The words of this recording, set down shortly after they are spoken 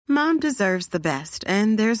Mom deserves the best,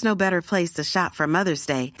 and there's no better place to shop for Mother's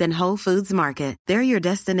Day than Whole Foods Market. They're your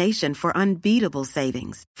destination for unbeatable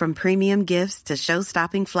savings, from premium gifts to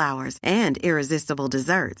show-stopping flowers and irresistible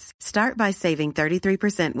desserts. Start by saving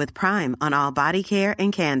 33% with Prime on all body care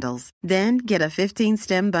and candles. Then get a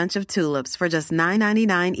 15-stem bunch of tulips for just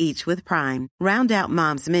 $9.99 each with Prime. Round out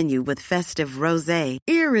Mom's menu with festive rosé,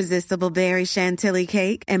 irresistible berry chantilly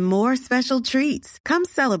cake, and more special treats. Come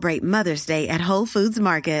celebrate Mother's Day at Whole Foods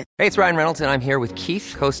Market. Hey, it's Ryan Reynolds, and I'm here with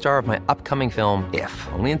Keith, co-star of my upcoming film, If,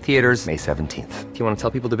 only in theaters May 17th. Do you want to tell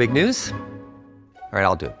people the big news? All right,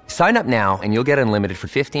 I'll do it. Sign up now and you'll get unlimited for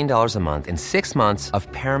 $15 a month and 6 months of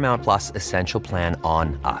Paramount Plus Essential Plan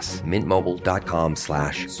on us.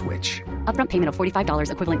 MintMobile.com/switch. Upfront payment of $45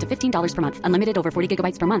 equivalent to $15 per month. Unlimited over 40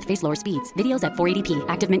 gigabytes per month. Face lower speeds. Videos at 480p.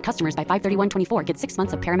 Active Mint customers by 531.24 get 6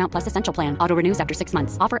 months of Paramount Plus Essential Plan. Auto renews after 6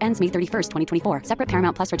 months. Offer ends May 31st, 2024. Separate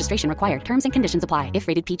Paramount Plus registration required. Terms and conditions apply if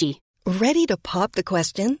rated PG. Ready to pop the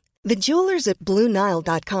question? The jewelers at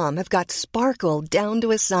BlueNile.com have got sparkle down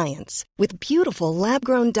to a science with beautiful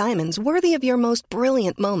lab-grown diamonds worthy of your most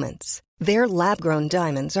brilliant moments. Their lab-grown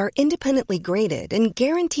diamonds are independently graded and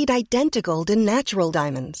guaranteed identical to natural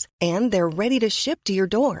diamonds, and they're ready to ship to your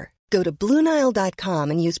door. Go to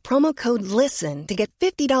BlueNile.com and use promo code LISTEN to get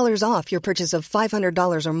 $50 off your purchase of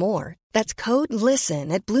 $500 or more. That's code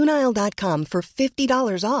LISTEN at BlueNile.com for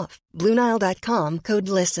 $50 off. BlueNile.com, code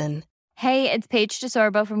LISTEN. Hey, it's Paige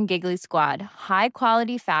DeSorbo from Giggly Squad. High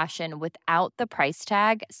quality fashion without the price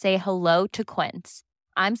tag. Say hello to Quince.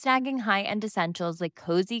 I'm snagging high-end essentials like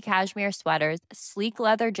cozy cashmere sweaters, sleek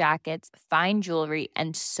leather jackets, fine jewelry,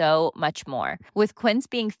 and so much more. With Quince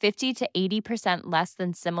being 50 to 80% less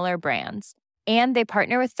than similar brands. And they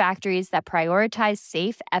partner with factories that prioritize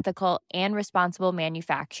safe, ethical, and responsible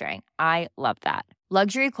manufacturing. I love that.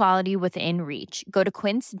 Luxury quality within reach. Go to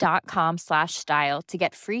quince.com/style to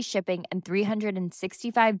get free shipping and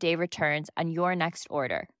 365-day returns on your next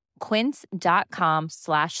order.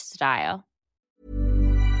 Quince.com/style.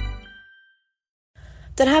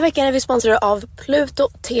 Den här veckan är vi sponsrade av Pluto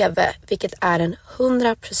TV, vilket är en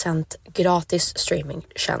 100% gratis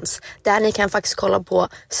streamingtjänst. Där ni kan faktiskt kolla på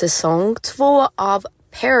säsong 2 av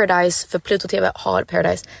Paradise, för Pluto TV har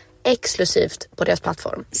Paradise exklusivt på deras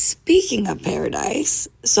plattform. Speaking of Paradise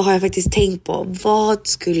så har jag faktiskt tänkt på vad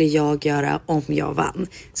skulle jag göra om jag vann?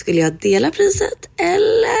 Skulle jag dela priset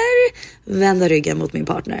eller vända ryggen mot min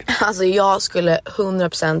partner? Alltså jag skulle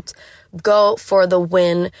 100% go for the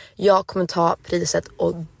win. Jag kommer ta priset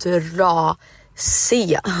och dra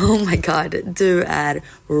Sia. Oh my god, du är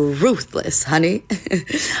ruthless, honey.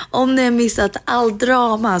 Om ni har missat all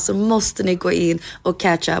drama så måste ni gå in och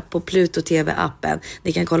catch up på Pluto TV-appen.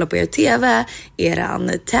 Ni kan kolla på er TV,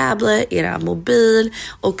 eran tablet, eran mobil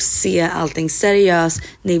och se allting seriöst.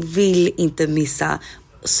 Ni vill inte missa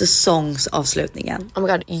säsongsavslutningen. Oh my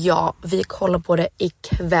god, ja, vi kollar på det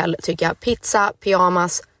ikväll tycker jag. Pizza,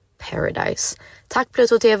 pyjamas, Paradise. Tack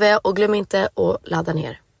Pluto TV och glöm inte att ladda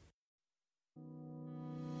ner.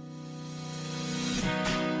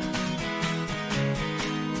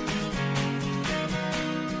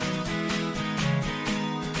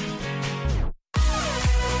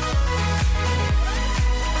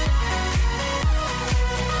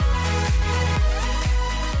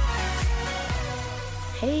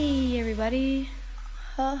 Hey everybody.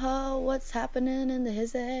 Haha, what's happening in the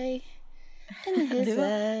hizzy?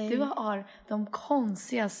 Du har de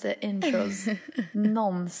konstigaste intros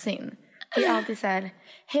någonsin. Det är alltid så här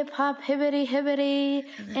hip-hop, hibbity-hibbity.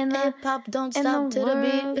 Hip-hop, don't stop to the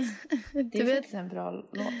beat. Det är faktiskt en bra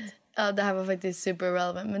låt. Ja, det här var faktiskt super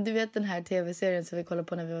relevant. Men du vet den här tv-serien som vi kollade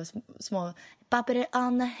på när vi var små. Pop it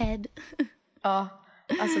on the head. Ja,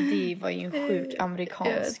 alltså det var ju en sjuk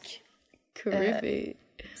amerikansk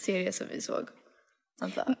serie som vi såg.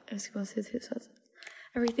 Vänta, jag ska bara se till så att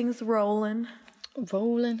everything's rolling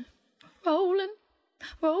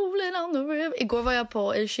on the river. Igår var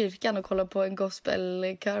jag i kyrkan och kollade på en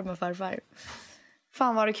gospelkör med farfar.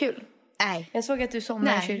 Fan var det kul. Nej. Jag såg att du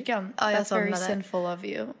somnade i kyrkan. Ja, jag That's very somnade. sinful of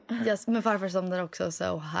you. Yes, men farfar somnade också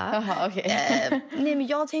så här. Jaha, okej. Nej, men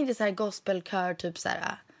jag tänkte så här gospelkör typ så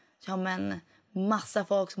här. Ja, men massa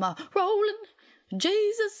folk som bara rolling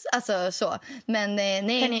Jesus, alltså så. Men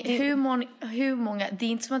nej. Henny, hur många, det är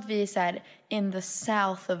inte som att vi är så här in the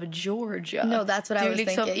south of Georgia. No, that's what I was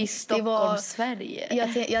liksom thinking. I Stockholm, Sverige.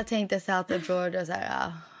 Jag tänkte south of Georgia så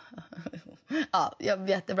här. Ja,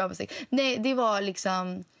 jättebra musik. Nej, det var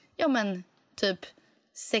liksom, ja men typ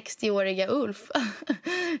 60-åriga Ulf.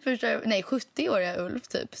 Förstår, nej, 70-åriga Ulf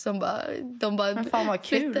typ som de bara men fan vad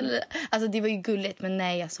kul. Alltså det var ju gulligt, men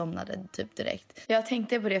nej, jag somnade typ direkt. Jag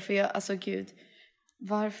tänkte på det för alltså gud,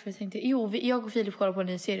 Varför tänkte jag? Jo, jag och Filip kollar på en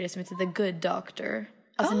ny serie som heter The Good Doctor.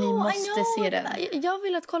 Alltså ni måste se den. Jag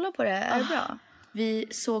vill att kolla på det. Är det bra? Vi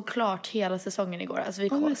såg klart hela säsongen igår. Alltså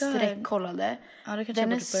vi sträckkollade. Ja,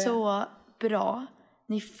 den är så bra.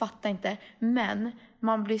 Ni fattar inte. Men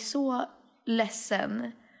man blir så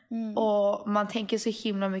ledsen. Och man tänker så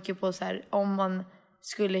himla mycket på så här, om man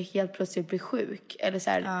skulle helt plötsligt bli sjuk. Eller så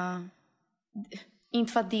här,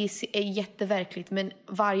 inte för att det är jätteverkligt, men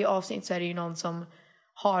varje avsnitt så är det ju någon som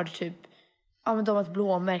har typ, ja men de har ett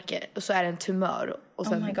blåmärke och så är det en tumör och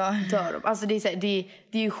sen dör de. Alltså det är, så här, det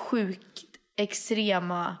är ju sjukt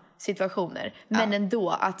extrema situationer. Men ändå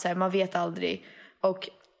att så här, man vet aldrig. Och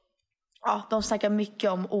ja, de snackar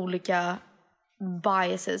mycket om olika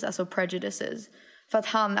biases, alltså prejudices. För att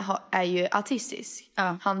han är ju autistisk,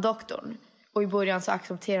 han doktorn. Och i början så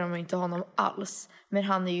accepterar de inte honom alls. Men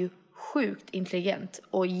han är ju sjukt intelligent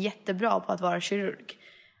och jättebra på att vara kirurg.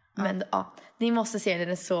 Men ni måste se den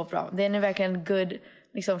är så bra. Den är verkligen en good,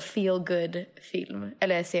 liksom feel good film,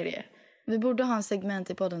 eller serie. Vi borde ha en segment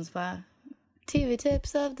i podden som bara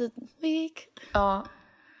TV-tips of the week. Ja,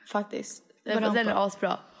 faktiskt. Den är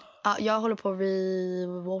asbra. Ja, jag håller på att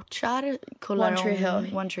rewatchar. One Tree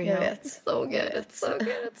Hill. Jag vet. So good, it's so good,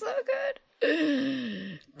 it's so good.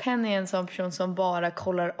 Penny är en sån person som bara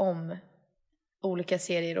kollar om olika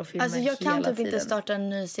serier och filmer hela tiden. Alltså jag kan typ inte starta en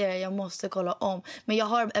ny serie. Jag måste kolla om. Men jag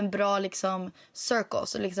har en bra liksom circle.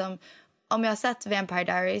 Så liksom, om jag har sett Vampire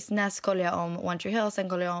Diaries, näst kollar jag om One Tree Hill, sen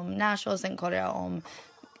kollar jag om Nashville, sen kollar jag om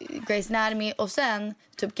Grey's Anatomy och sen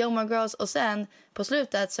typ Gilmore Girls och sen på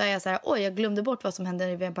slutet så är jag så här, jag glömde bort vad som hände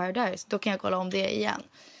i Vampire Diaries. Då kan jag kolla om det igen.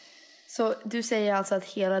 Så du säger alltså att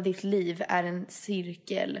hela ditt liv är en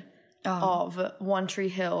cirkel av One Tree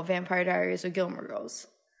Hill, Vampire Diaries och Gilmore Girls?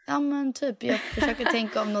 Ja men typ, jag försöker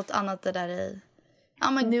tänka om något annat det där i.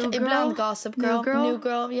 Ja men New ibland Girl? Gossip Girl, New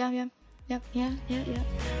Girl, yeah.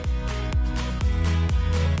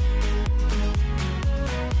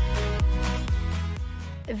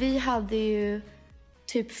 Vi hade ju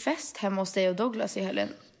typ fest hemma hos dig och Douglas i helgen.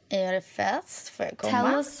 Är det fest? Får jag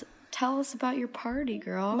komma? Tell us about your party,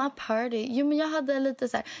 girl. My party? Jo, men jag hade lite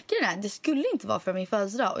så här. Grejen är, det skulle inte vara för min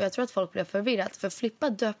födelsedag. Och jag tror att folk blev förvirrat. För Flippa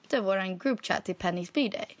döpte våran group chat till Penny's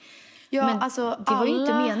B-day. Ja, men alltså det var ju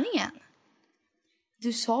inte meningen.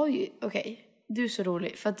 Du sa ju, okej, du är så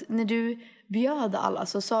rolig. För att när du bjöd alla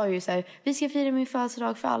så sa ju så här, vi ska fira min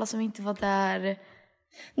födelsedag för alla som inte var där.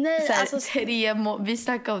 Nej, så här, alltså vi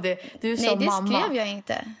snackade om det. Du sa nej, det mamma. skrev jag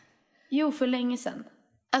inte. Jo, för länge sedan.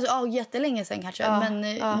 Alltså jättelänge sedan kanske. Men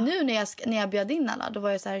nu när jag bjöd in alla, då var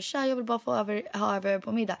jag så här, tja, jag vill bara få ha över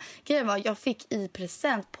på middag. Grejen var, jag fick i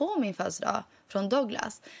present på min födelsedag från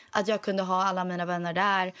Douglas att jag kunde ha alla mina vänner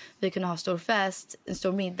där. Vi kunde ha stor fest, en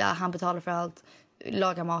stor middag. Han betalar för allt,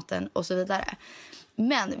 laga maten och så vidare.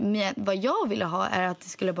 Men vad jag ville ha är att det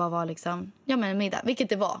skulle bara vara liksom, ja men en middag. Vilket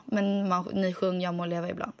det var, men ni sjöng Jag må leva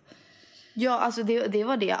ibland. Ja, alltså det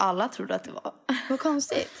var det alla trodde att det var. Vad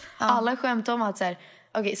konstigt. Ja. Alla skämtade om att så här,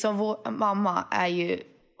 okej, så vår mamma är ju,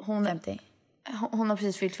 hon 50. Hon har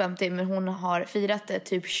precis fyllt 50, men hon har firat det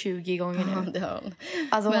typ 20 gånger nu. Ja, det har hon.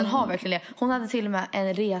 Alltså hon har verkligen det. Hon hade till och med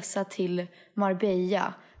en resa till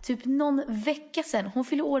Marbella typ någon vecka sedan. Hon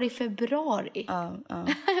fyllde år i februari. I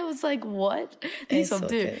was like, what? Det är som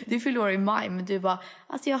du fyllde år i maj, men du bara,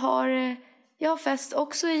 alltså jag har fest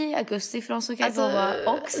också i augusti för de som kan komma,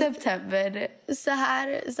 och september. Så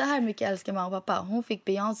här mycket älskar mamma och pappa. Hon fick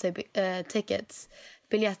Beyoncé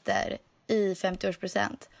biljetter i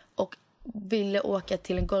 50-årspresent och ville åka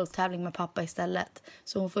till en golftävling med pappa istället.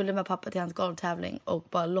 Så hon följde med pappa till hans golftävling och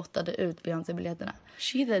bara lottade ut Beyoncé-biljetterna.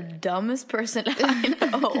 She the dumbest person I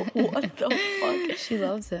know. What the fuck? She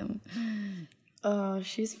loves him. Oh,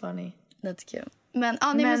 she's funny. That's cute. Men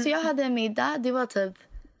så jag hade en middag. Det var typ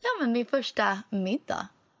min första middag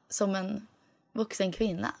som en vuxen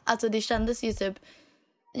kvinna. Alltså det kändes ju typ,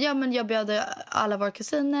 jag bjöd alla våra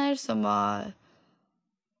kusiner som var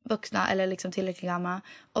vuxna eller liksom tillräckligt gamla.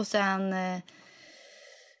 Och sen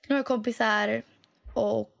några kompisar.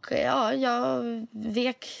 Och jag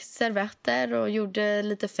vek servetter och gjorde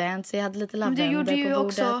lite fancy. Jag hade lite lavendel på bordet. Men du gjorde ju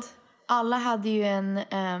också, alla hade ju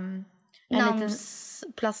en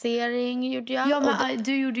namnsplacering gjorde jag. Ja, men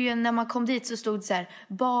du gjorde ju när man kom dit så stod det så här,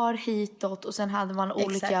 bar hitåt, och sen hade man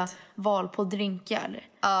olika val på drinkar.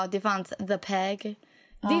 Ja, det fanns The Peg.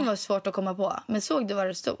 Det var svårt att komma på. Men såg du vad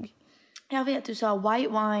det stod? Jag vet, du sa white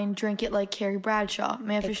wine, drink it like Carrie Bradshaw.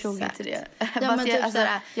 Men jag förstod inte det. Ja, men typ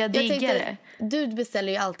jag diggar det. Du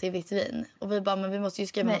beställer ju alltid vitt vin. Och vi bara, men vi måste ju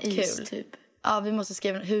skriva något kul. Typ. Ja, vi måste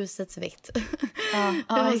skriva husets vitt.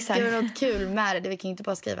 Vi måste skriva något kul med det. Vi kan inte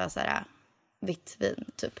bara skriva så här vitt vin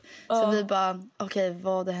typ. Så vi bara, okej,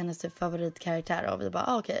 vad är hennes typ favoritkaraktär? Och vi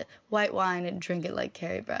bara, okej, white wine, drink it like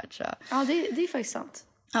Carrie Bradshaw. Ja, det är faktiskt sant.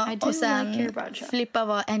 Ja, och sen Filippa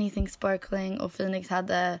var anything sparkling och Phoenix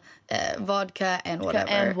hade vodka and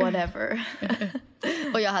whatever.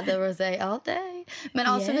 Och jag hade rosé all day. Men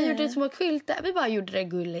alltså vi gjorde små skyltar. Vi bara gjorde det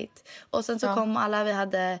gulligt. Och sen så kom alla. Vi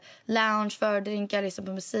hade lounge, fördrinkar, lyssnade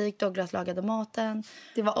på musik. Douglas lagade maten.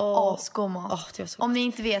 Det var asgod mat. Det var så Om ni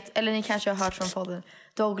inte vet, eller ni kanske har hört från podden,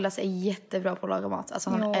 Douglas är jättebra på att laga mat. Alltså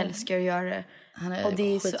han älskar att göra det. Han är och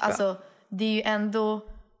det är skitbra. alltså, det är ju ändå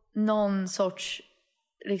någon sorts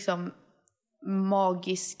liksom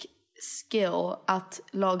magisk skill att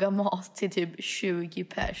laga mat till typ 20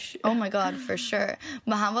 pers. Oh my god, for sure.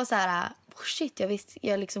 Men han var så här, shit,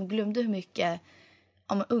 jag liksom glömde hur mycket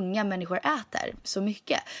om unga människor äter så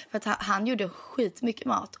mycket. För att han gjorde skitmycket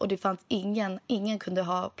mat och det fanns ingen kunde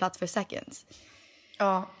ha plats för seconds.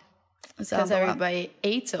 Ja. Because everybody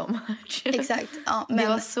ate so much. Exakt. Ja, men det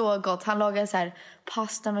var så gott. Han lagade så här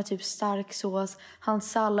pasta med typ stark sås.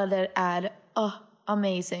 Hans sallader är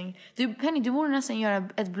amazing. Penny, du borde nästan göra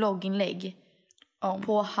ett blogginlägg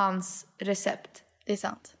på hans recept. Det är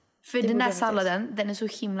sant. För den där salladen, den är så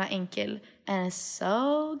himla enkel. And it's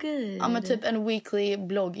so good. Ja, men typ en weekly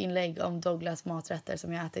blogginlägg om Douglas maträtter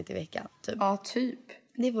som jag ätit i veckan. Typ. Ja, typ.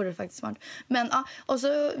 Det vore faktiskt smart. Men ja, och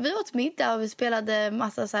så vi åt middag och vi spelade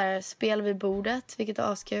massa så här spel vid bordet, vilket var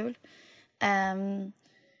askul.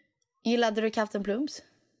 Gillade du Captain Plums?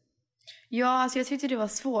 Ja, alltså jag tyckte det var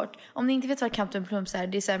svårt. Om ni inte vet vad Captain Plums är,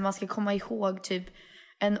 det är så här, man ska komma ihåg typ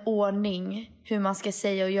en ordning hur man ska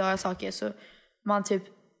säga och göra saker. Så man typ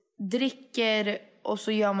dricker och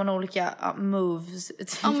så gör man olika moves. Typ.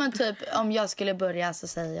 Ja, men typ om jag skulle börja så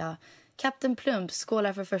säger jag Captain Plums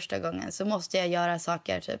skålar för första gången, så måste jag göra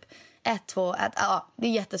saker typ 1, 2, 1. Ja, det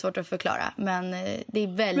är jättesvårt att förklara, men det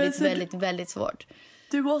är väldigt svårt.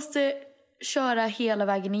 Du måste köra hela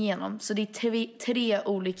vägen igenom, så det är 3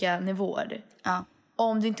 olika nivåer. Ja. Och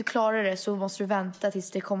om du inte klarar det så måste du vänta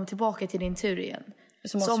tills det kommer tillbaka till din tur igen.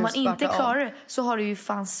 Så om man inte klarar det så har du ju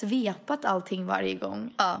fan svepat allting varje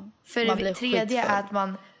gång. Ja, för det tredje är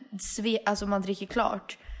att man dricker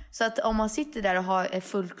klart. Så att om man sitter där och har ett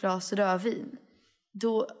fullt glas rödvin,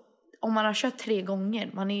 då, om man har kört 3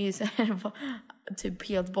 gånger, man är ju så här, typ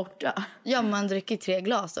helt borta. Ja, man dricker 3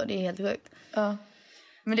 glas då, det är helt sjukt. Ja.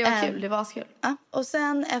 Men det var kul, det var kul. Ja. Och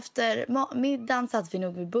sen efter middagen satt vi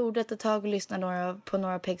nog vid bordet ett tag och lyssnade på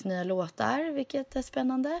några Pegs nya låtar, vilket är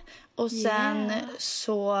spännande. Och sen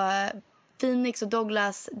så Phoenix och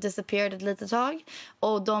Douglas disappeared ett litet tag.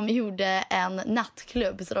 Och de gjorde en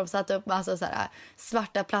nattklubb, så de satte upp massa så här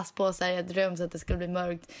svarta plastpåsar i ett rum så att det skulle bli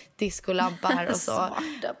mörkt, discolampar och så.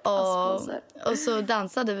 Och så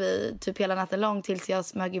dansade vi typ hela natten lång tills jag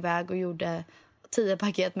smög iväg och gjorde 10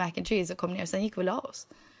 paket mac and cheese och kom ner. Sen gick vi la oss.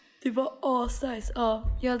 Det var asnice. Ja,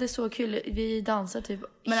 jag hade så kul. Vi dansade typ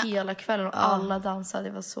hela kvällen och alla dansade. Det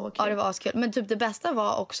var så kul. Ja, det var askul. Men typ det bästa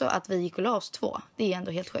var också att vi gick och la oss 2. Det är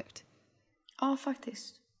ändå helt sjukt. Ja,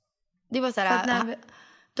 faktiskt. Det var så här,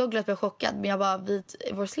 Douglas blev chockad, men jag bara,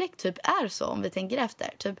 vår släkt typ är så om vi tänker efter.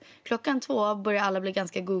 Typ 2:00 börjar alla bli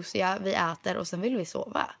ganska gosiga, vi äter och sen vill vi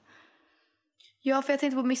sova. Ja, för jag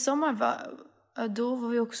tänkte på midsommar, då var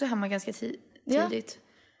vi också hemma ganska tidigt.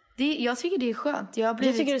 Jag tycker det är skönt. Jag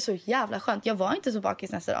tycker det är så jävla skönt. Jag var inte så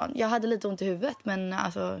bakis nästa dag. Jag hade lite ont i huvudet, men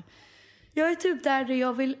alltså... Jag är typ där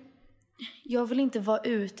jag vill inte vara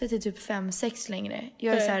ute till typ 5-6 längre.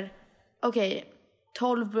 Jag är så här, okej,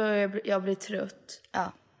 12 börjar jag bli trött.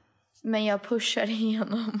 Ja. Men jag pushar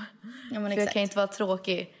igenom. Ja, men för jag kan inte vara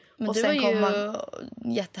tråkig. Men och du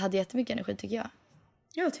sen hade jättemycket energi, tycker jag.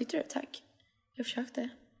 Ja, jag tyckte det. Tack. Jag försökte.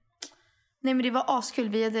 Nej, men det var askul.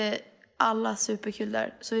 Vi hade alla superkul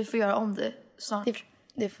där. Så vi får göra om det snart.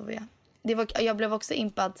 Det får vi göra. Jag blev också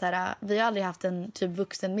impad så här, vi har aldrig haft en typ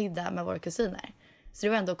vuxenmiddag med våra kusiner. Så det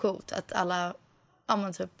var ändå coolt att alla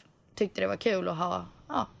typ tyckte det var kul att ha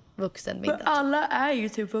vuxenmiddag. Men alla är ju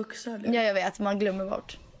typ vuxna. Ja, jag vet. Man glömmer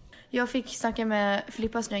bort. Jag fick snacka med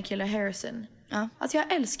Filippas nya kille Harrison. Ja. Alltså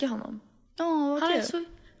jag älskar honom.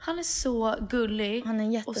 Han är så gullig. Han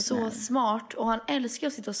är och så smart. Och han älskar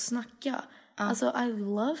att sitta och snacka. Alltså I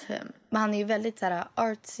love him. Men han är ju väldigt så här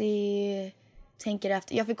artsy, tänker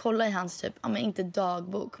efter. Jag fick kolla i hans typ, inte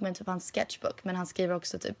dagbok, men typ hans sketchbook. Men han skriver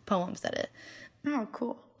också typ poems där i. Ja,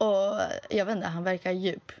 cool. Och jag vet inte, han verkar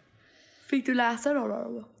djup. Fick du läsa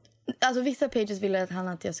då? Alltså vissa pages ville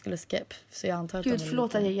att jag skulle skip. Så jag antar att Gud,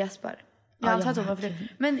 förlåt att jag gäspar. Jag antar att de var för det.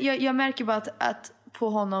 Men jag märker bara att på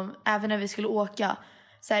honom, även när vi skulle åka,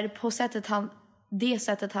 så här, på det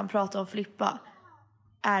sättet han pratar om Filippa,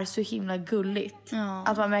 är så himla gulligt.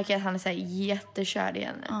 Att man märker att han är så här jättekär i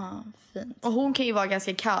henne. Ja, fint. Och hon kan ju vara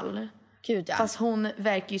ganska kall. Gud, ja. Fast hon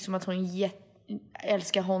verkar ju som att hon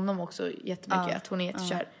älskar honom också jättemycket. Att hon är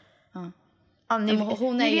jättekär.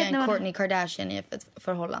 Hon är ju en Kourtney Kardashian i ett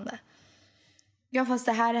förhållande. Ja, fast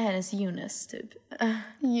det här är hennes Eunice typ.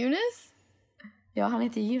 Eunice? Ja, han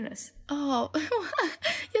heter Eunice.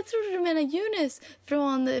 Jag trodde du menade Eunice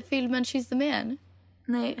från filmen She's the Man.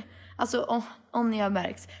 Nej, alltså om ni har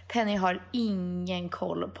märkt, Penny har ingen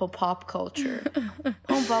koll på pop culture.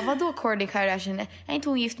 Hon bara, vadå Kourtney Kardashian? Är inte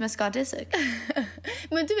hon gift med Scott Disick?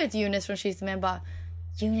 Men du vet Eunice från She's the Man bara,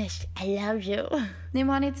 Eunice, I love you. Nej, men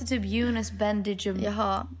han heter typ Eunice Bendijum.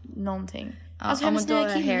 Jaha. Någonting. Ja, alltså hennes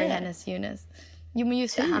nya kille. Hennes Eunice. Jo, men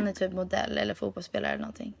just det, han är typ modell eller fotbollsspelare eller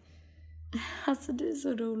någonting. Alltså du är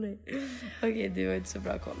så rolig. Okej, du har inte så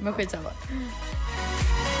bra koll. Men skitsamma.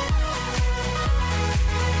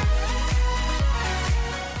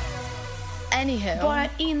 Anyhow. Bara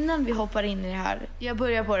innan vi hoppar in i det här. Jag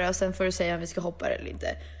börjar på det och sen får du säga om vi ska hoppa eller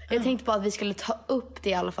inte. Jag tänkte bara att vi skulle ta upp det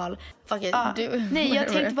i alla fall. Nej, jag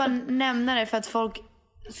tänkte bara nämna det för att folk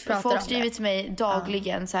skriver till mig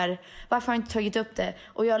dagligen så här, varför har jag inte tagit upp det?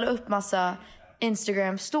 Och jag la upp massa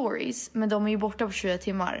Instagram stories, men de är ju borta på 24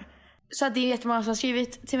 timmar. Så att det är jättemånga som har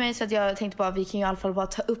skrivit till mig, så att jag tänkte bara vi kan ju i alla fall bara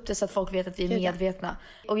ta upp det så att folk vet att vi är medvetna.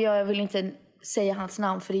 Och jag vill inte säga hans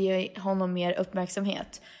namn för det ger honom mer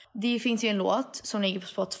uppmärksamhet. Det finns ju en låt som ligger på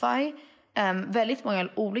Spotify. Väldigt många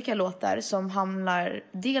olika låtar som handlar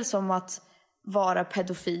dels om att vara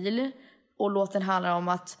pedofil. Och låten handlar om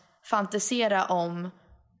att fantisera om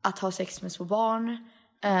att ha sex med små barn.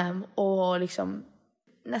 Och liksom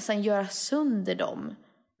nästan göra sönder dem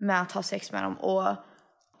med att ha sex med dem. Och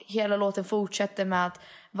hela låten fortsätter med att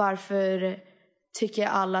varför tycker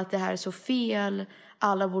alla att det här är så fel?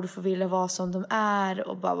 Alla borde få vilja vara som de är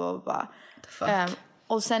och bara.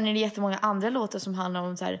 Och sen är det jättemånga andra låtar som handlar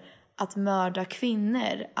om så här, att mörda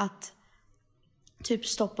kvinnor. Att typ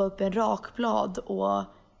stoppa upp en rakblad och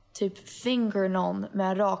typ finger någon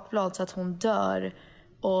med en rakblad så att hon dör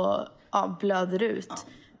och blöder ut. Ja.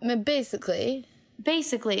 Men basically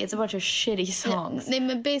it's a bunch of shitty songs. Nej,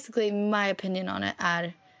 men basically my opinion on it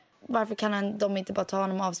är varför kan de inte bara ta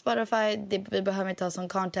honom av Spotify? Vi behöver inte ha sån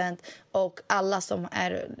content. Och alla som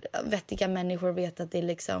är vettiga människor vet att det är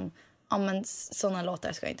liksom, men såna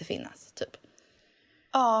låtar ska inte finnas, typ.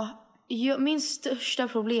 Ja, min största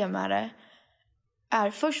problem med det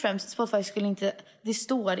är först och främst Spotify skulle inte, det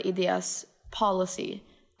står i deras policy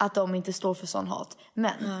att de inte står för sån hat.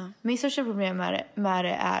 Men min största problem med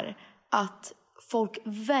det är att folk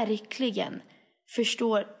verkligen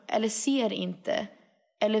förstår eller ser inte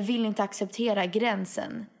eller vill inte acceptera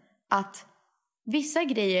gränsen att vissa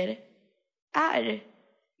grejer är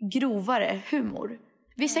grovare humor.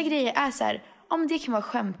 Vissa grejer är så här, men det kan man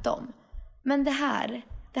skämta om. Men det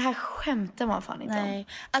här skämtar man fan inte om.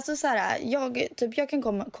 Alltså så här, jag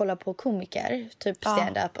kan kolla på komiker, typ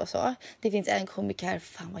stand-up och så. Det finns en komiker,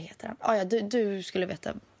 fan vad heter han? Du skulle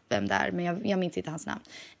veta vem det är, men jag minns inte hans namn.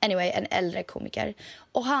 Anyway, en äldre komiker.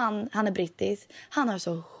 Och han är brittisk. Han har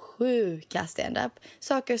så sjuka stand-up.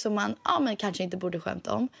 Saker som man men kanske inte borde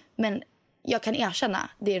skämta om. Men jag kan erkänna,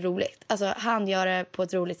 det är roligt. Alltså han gör det på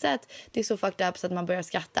ett roligt sätt. Det är så fucked up så att man börjar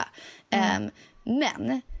skratta.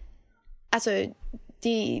 Men alltså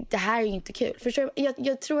det här är ju inte kul. Förstår du?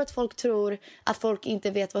 Jag tror att folk tror att folk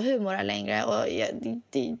inte vet vad humor är längre. Och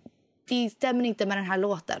det stämmer inte med den här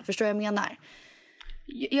låten. Förstår du vad jag menar?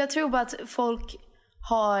 Jag tror bara att folk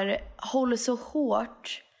håller så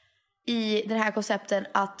hårt i den här koncepten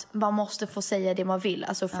att man måste få säga det man vill.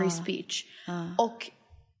 Alltså free speech. Och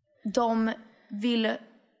de vill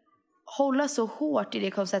hålla så hårt i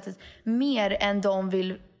det konceptet mer än de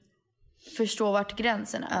vill förstå vart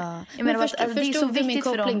gränsen är. Men förstod du min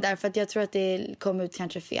koppling där? För att jag tror att det kom ut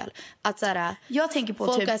kanske fel. Att såhär, jag tänker på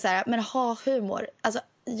folk typ, är såhär, men ha humor. Alltså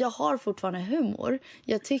jag har fortfarande humor.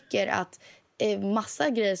 Jag tycker att massa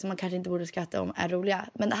grejer som man kanske inte borde skratta om är roliga.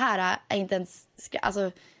 Men det här är inte ens,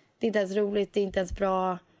 alltså det är inte ens roligt, det är inte ens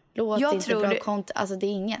bra låt, det är inte bra content, alltså det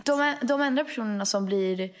är inget. De enda personerna som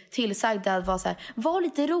blir tillsagda att vara så här, var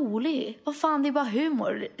lite rolig. Vad fan, det är bara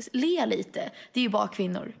humor. Le lite. Det är ju bara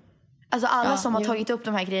kvinnor. Alltså alla som har tagit upp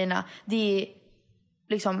de här grejerna, det är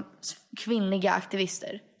liksom kvinnliga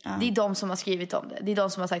aktivister. Det är de som har skrivit om det. Det är de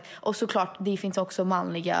som har sagt, och såklart det finns också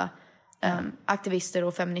manliga aktivister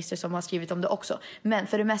och feminister som har skrivit om det också. Men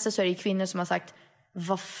för det mesta så är det kvinnor som har sagt,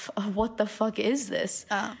 what the fuck is this?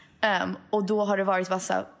 Och då har det varit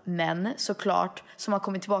vassa män såklart som har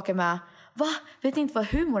kommit tillbaka med, vet inte vad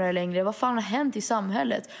humor är längre? Vad fan har hänt i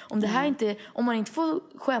samhället? Om det här inte, om man inte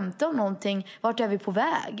får skämta om någonting, vart är vi på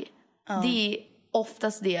väg? Det är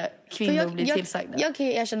oftast det kvinnor blir tillsagda. Jag kan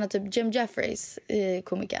ju erkänna typ Jim Jeffries,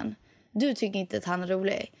 komikern. Du tycker inte att han är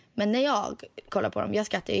rolig. Men när jag kollar på dem, jag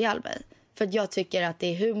skrattar ihjäl mig. För att jag tycker att det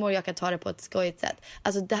är humor, jag kan ta det på ett skojigt sätt.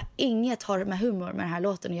 Alltså inget har med humor med den här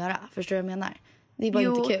låten att göra. Förstår du vad jag menar? Det är bara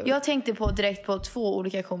inte kul. Jag tänkte direkt på 2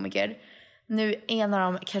 olika komiker. Nu en av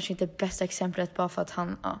dem kanske inte bästa exemplet bara för att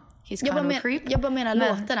han, he's kind of a creep. Jag bara menar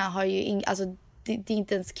låtarna har ju alltså det är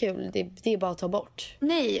inte ens kul. Det är bara att ta bort.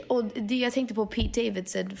 Nej, och det jag tänkte på Pete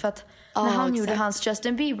Davidson för att när han gjorde hans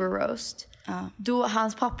Justin Bieber roast, då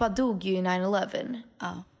hans pappa dog ju i 9/11.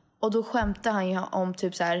 Och då skämtade han ju om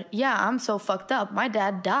typ så här: yeah, I'm so fucked up. My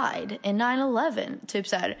dad died in 9/11. Typ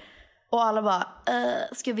så här. Och alla bara,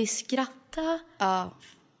 ska vi skratta?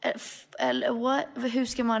 Eller what? Hur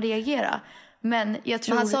ska man reagera? Men jag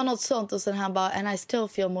tror... Men han sa något sånt och sen han bara, and I still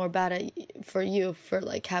feel more bad for you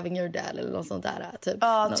for like having your dad eller något sånt där. Typ,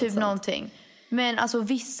 typ någonting. Men alltså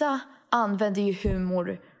vissa använder ju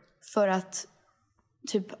humor för att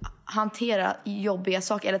typ hantera jobbiga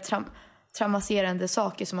saker eller traumatiserande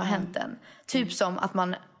saker som har hänt en. Typ som att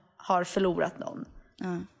man har förlorat någon.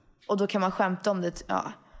 Och då kan man skämta om det,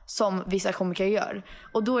 som vissa komiker gör.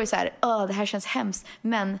 Och då är det så här, det här känns hemskt.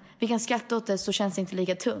 Men vi kan skratta åt det så känns det inte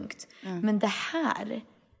lika tungt. Men det här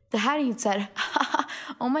är ju inte så här,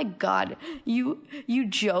 oh my god, you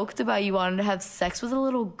joked about you wanted to have sex with a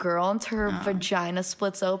little girl until her vagina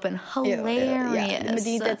splits open. Hilarious. Men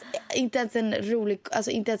det är inte ens en rolig,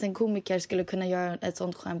 alltså inte ens en komiker skulle kunna göra ett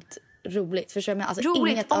sånt skämt roligt. Förstår du? Alltså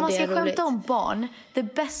roligt, om man ska skämta roligt. om barn, det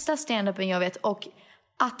bästa stand-upen jag vet, och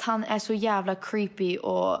att han är så jävla creepy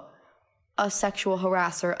och a sexual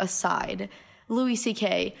harasser aside. Louis CK,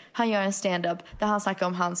 han gör en stand-up där han snackar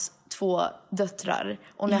om hans 2 döttrar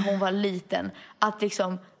och när hon var liten, att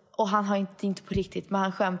liksom, och han har inte på riktigt, men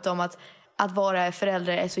han skämtar om att vara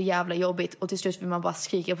förälder är så jävla jobbigt och till slut vill man bara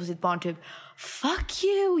skrika på sitt barn typ fuck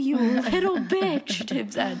you little bitch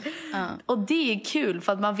typ så här. Och det är kul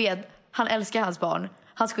för att man vet han älskar hans barn.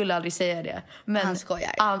 Han skulle aldrig säga det, men han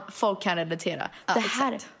skojar. Folk kan relatera. Det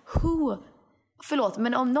här förlåt,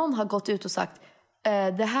 men om någon har gått ut och sagt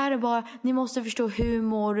det här är bara, ni måste förstå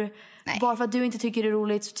humor. Nej. Bara för att du inte tycker det är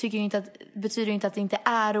roligt så betyder inte att det inte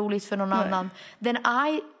är roligt för någon annan. Then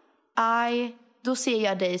då ser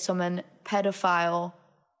jag dig som en pedophile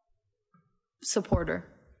supporter.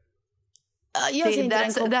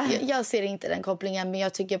 Jag ser inte den kopplingen, men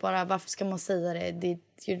jag tycker bara, varför ska man säga det?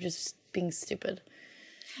 You're just being stupid.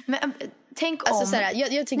 Men tänk om... Alltså,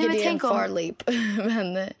 såhär, jag tycker det är en far leap.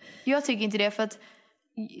 Men... Jag tycker inte det, för att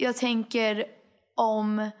jag tänker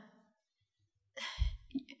om...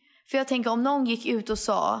 För jag tänker om någon gick ut och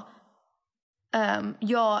sa...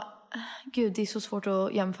 Gud, det är så svårt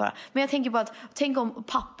att jämföra. Men jag tänker bara att... Tänk om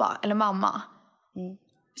pappa eller mamma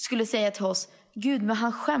skulle säga till oss... Gud, men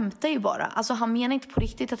han skämtar ju bara. Alltså han menar inte på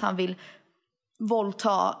riktigt att han vill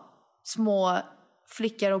våldta små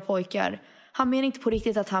flickor och pojkar. Han menar inte på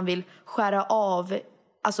riktigt att han vill skära av...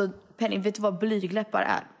 Alltså, Penny, vet du vad blygläppar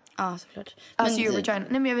är? Ja, såklart. Alltså, nej,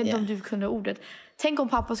 men jag vet inte om du kunde ordet. Tänk om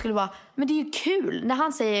pappa skulle vara... Men det är ju kul när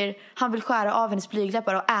han säger han vill skära av hennes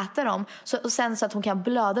blygläppar och äta dem. Och sen så att hon kan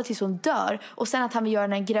blöda tills hon dör. Och sen att han vill göra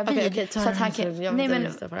henne gravid. Okay, så att han kan...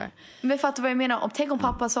 Nej, men fattar vad jag menar? Tänk om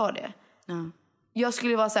pappa sa det. Jag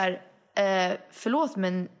skulle vara så här... förlåt,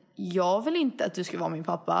 men jag vill inte att du ska vara min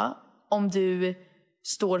pappa. Om du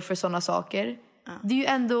står för såna saker. Det är ju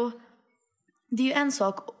ändå... Det är ju en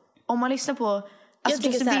sak... Om man lyssnar på... Alltså,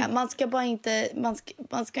 jag tycker så här,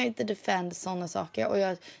 man ska inte defend såna saker. Och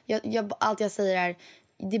allt jag säger är,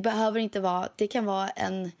 det behöver inte vara, det kan vara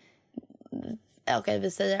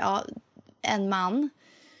vi säger en man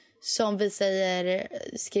som vi säger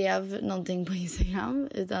skrev någonting på Instagram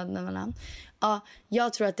utan nämna namn.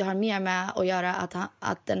 Jag tror att det har mer med att göra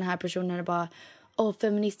att den här personen är bara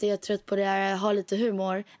feminister, jag är trött på det här, har lite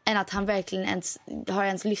humor, än att han verkligen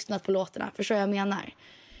har lyssnat på låtarna. Förstår jag menar?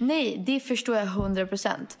 Nej, det förstår jag 100%.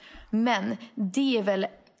 Men det är väl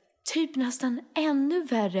typ nästan ännu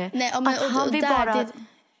värre. Nej, att han vill bara...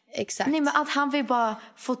 Exakt. Nej, men att han vill bara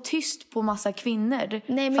få tyst på massa kvinnor.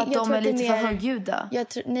 Nej, men för att de är lite för högljudda.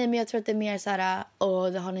 Nej, men jag tror att det är mer så här...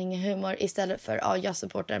 det har ingen humor. Istället för jag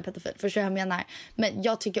supportar en pedofil. Förstår jag vad jag menar? Men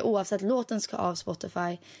jag tycker oavsett låten ska av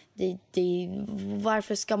Spotify.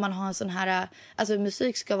 Varför ska man ha en sån här... Alltså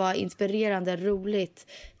musik ska vara inspirerande,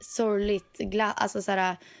 roligt, sorgligt, glatt. Alltså så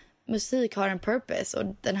här... Musik har en purpose.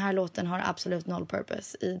 Och den här låten har absolut noll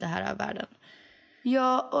purpose i den här världen.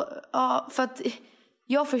 Ja, för att...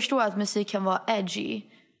 Jag förstår att musik kan vara edgy.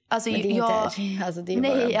 Alltså, men det är inte edgy. Alltså, det är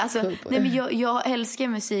nej, men jag älskar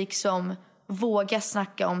musik som vågar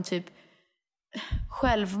snacka om typ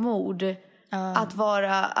självmord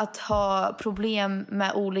Att ha problem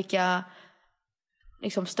med olika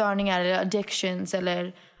liksom störningar eller addictions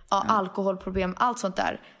eller alkoholproblem, allt sånt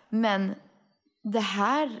där. Men det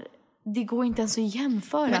här, det går inte ens att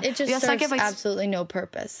jämföra. Men it just serves absolutely no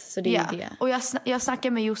purpose. Så det är det. Och jag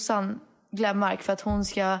snackar med Jossan Glenmark för att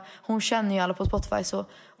hon känner ju alla på Spotify så,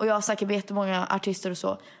 och jag snackar med jättemånga artister och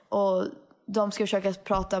så, och de ska försöka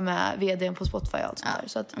prata med vdn på Spotify och allt sånt där.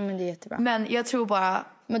 Så att, men det är jättebra. Men jag tror bara,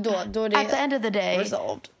 men då är det at the end of the day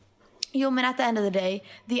resolved. Jo, men at the end of the day,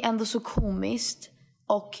 det är ändå så komiskt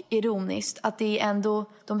och ironiskt att det är ändå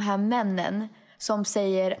de här männen som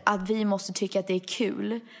säger att vi måste tycka att det är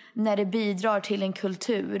kul när det bidrar till en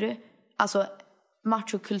kultur, alltså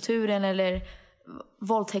machokulturen eller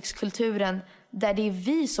våldtäktskulturen, där det är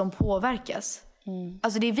vi som påverkas.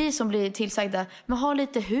 Alltså det är vi som blir tillsagda, men ha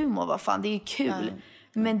lite humor, vad fan, det är kul.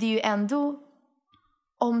 Men det är ju ändå,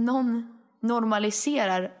 om någon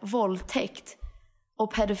normaliserar våldtäkt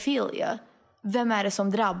och pedofilia, vem är det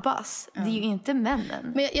som drabbas? Det är ju inte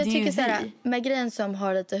männen. Men jag det tycker så här, med grejen som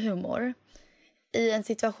har lite humor, i en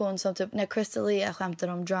situation som typ när Crystalia skämtar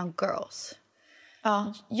om drunk girls.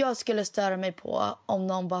 Ja. Jag skulle störa mig på om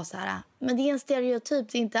någon bara så här, men det är en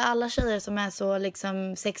stereotyp, det är inte alla tjejer som är så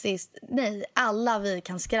liksom sexist. Nej, alla vi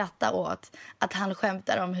kan skratta åt att han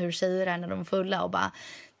skämtar om hur tjejer är när de är fulla och bara,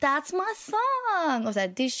 that's my song. Och så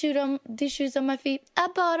här, these shoes on my feet,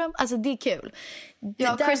 I bought them. Alltså det är kul.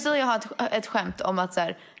 Ja, Crystalia har ett skämt om att så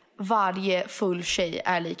här, varje full tjej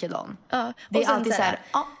är likadan. Det är alltid så här,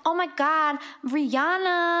 oh my god,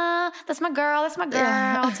 Rihanna, that's my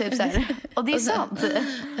girl, typ så här. Och det är sant.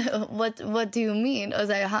 What do you mean? Och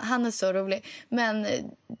så här, han är så rolig. Men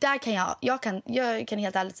där kan jag kan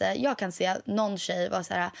helt ärligt säga, jag kan se någon tjej vara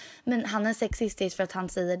så här, men han är sexistisk för att han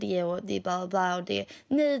säger det och det bla bla och det.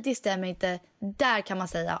 Nej, det stämmer inte. Där kan man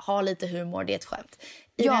säga, ha lite humor, det är ett skämt.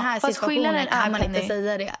 I den här situationen kan man inte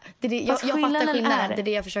säga det. Jag fattar skillnaden, det är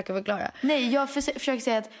det jag försöker förklara. Nej, jag försöker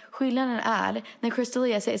säga att skillnaden är när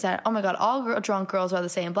Crystalia säger så här, oh my god, all drunk girls are the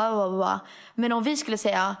same, blah blah blah. Men om vi skulle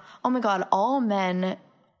säga, oh my god, all men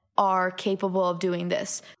are capable of doing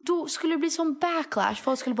this, då skulle det bli som backlash.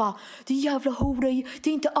 Folk skulle bara, det är jävla hora, det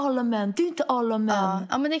är inte alla män, det är inte alla män.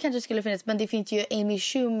 Ja, men det kanske skulle finnas, men det finns ju Amy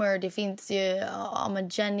Schumer, det finns ju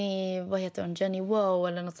Jenny, vad heter hon, Jenny Woe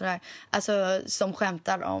eller något sådär, alltså som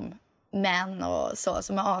skämtar om män och så,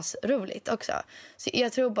 som är asroligt också. Så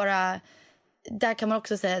jag tror bara, där kan man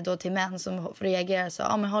också säga då till män som reagerar så,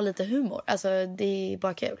 men ha lite humor, alltså det är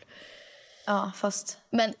bara kul. Ja, fast...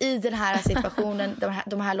 Men i den här situationen,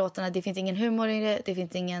 de här låtarna, det finns ingen humor i det. Det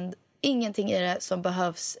finns ingenting i det som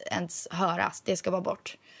behövs ens höras. Det ska vara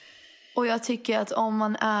bort. Och jag tycker att om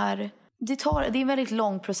man är... Det är en väldigt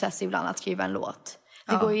lång process ibland att skriva en låt.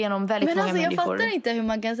 Det går igenom väldigt många människor. Men alltså jag fattar inte hur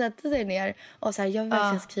man kan sätta sig ner och så här, jag vill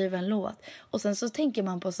verkligen skriva en låt. Och sen så tänker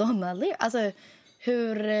man på sådana... Alltså...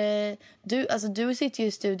 Du sitter ju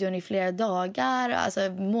i studion i flera dagar, alltså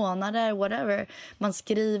månader, whatever. Man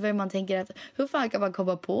skriver, man tänker att hur fan kan man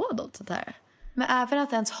komma på något sånt här? Men även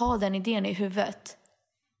att ens ha den idén i huvudet,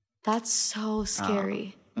 that's so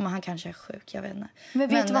scary. Men han kanske är sjuk, jag vet inte. Men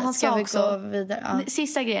vet du vad han sa också? Vidare?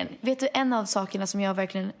 Sista grejen, vet du en av sakerna som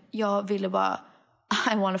jag ville bara,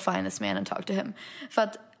 I want to find this man and talk to him. För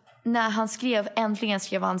att när han äntligen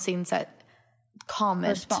skrev han sin så här, comment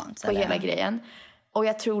response, på hela grejen. Och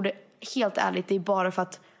jag tror det, helt ärligt, det är bara för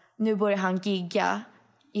att nu börjar han gigga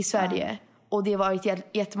i Sverige. Och det har varit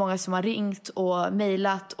jättemånga som har ringt och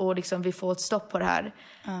mejlat och liksom vi får ett stopp på det här.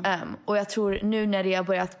 Och jag tror nu när det har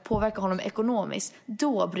börjat påverka honom ekonomiskt,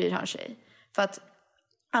 då bryr han sig. För att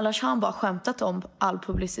annars har han bara skämtat om all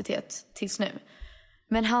publicitet tills nu.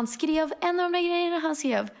 Men han skrev, en av de där grejerna han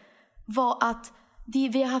skrev var att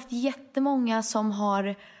vi har haft jättemånga som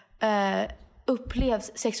har...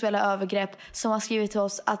 upplevs sexuella övergrepp, som har skrivit till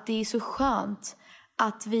oss att det är så skönt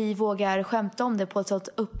att vi vågar skämta om det på ett så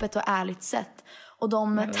öppet och ärligt sätt. Och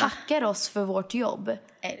de tackar oss för vårt jobb.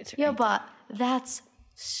 Nej, det jag bara, that's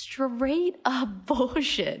straight up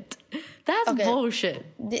bullshit. That's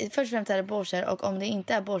bullshit. Först och främst är det bullshit, och om det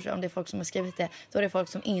inte är bullshit, om det är folk som har skrivit det, då är det folk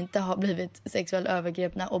som inte har blivit sexuellt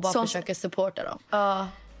övergripna och bara försöker supporta dem.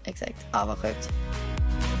 Exakt. Vad sjukt.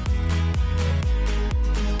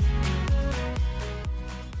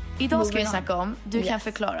 Idag ska vi snacka om, du kan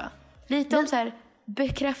förklara lite om så här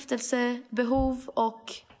bekräftelsebehov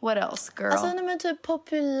och what else, girl? Alltså men typ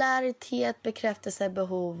popularitet,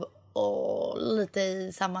 bekräftelsebehov och lite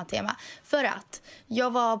i samma tema. För att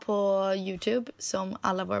jag var på YouTube, som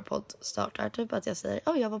alla våra podd startar, typ att jag säger,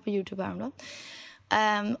 jag var på YouTube häromdagen.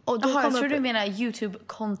 Och då jag tror du menar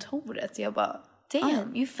YouTube-kontoret. Jag bara,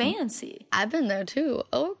 damn, you fancy. I've been there too.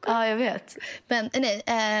 Ja, jag vet. Men nej,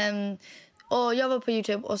 Och jag var på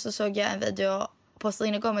YouTube och så såg jag en video på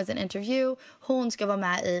Selena Gomez, en intervju. Hon ska vara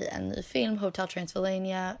med i en ny film, Hotel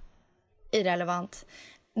Transylvania. Irrelevant.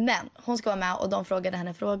 Men hon ska vara med och de frågade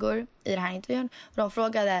henne frågor i den här intervjun. Och de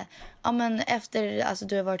frågade, ja men efter, alltså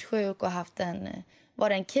du har varit sjuk och haft var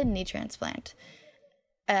det en kidney transplant?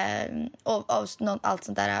 Och allt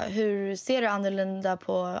sånt där. Hur ser du annorlunda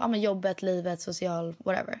på jobbet, livet, social,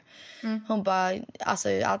 whatever? Hon bara, alltså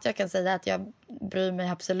allt jag kan säga är att jag bryr mig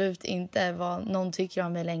absolut inte vad någon tycker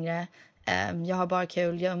om mig längre. Jag har bara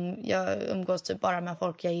kul. Jag umgås typ bara med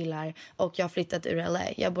folk jag gillar. Och jag har flyttat ur LA.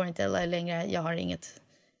 Jag bor inte i LA längre. Jag har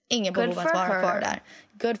ingen behov att vara kvar där.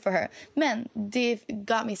 Good for her. Men det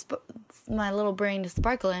got my little brain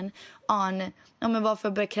sparkling on men vad för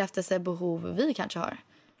bekräftelsebehov vi kanske har.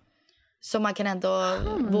 Så man kan ändå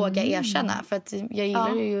våga erkänna. För att jag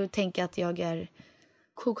gillar ju att tänka att jag är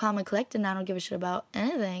cool, calm and collected and I don't give a shit about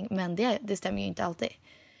anything. Men det stämmer ju inte alltid.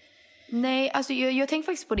 Nej, alltså jag tänkte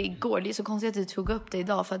faktiskt på det igår. Det är så konstigt att du tog upp det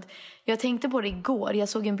idag. För att jag tänkte på det igår. Jag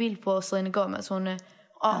såg en bild på Selena Gomez. Hon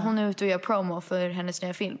är ute och gör promo för hennes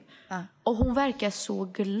nya film. Och hon verkar så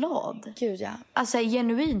glad. Gud, ja. Alltså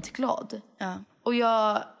genuint glad. Och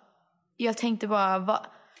jag tänkte bara...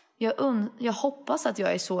 Jag hoppas att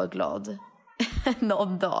jag är så glad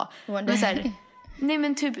någon dag. Men så här, nej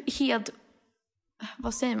men typ helt...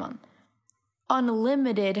 Vad säger man?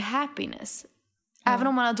 Unlimited happiness. Även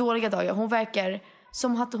om man har dåliga dagar. Hon verkar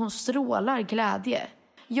som att hon strålar glädje.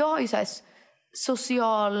 Jag har ju så här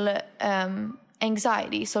social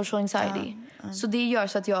anxiety. Så det gör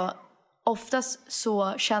så att jag oftast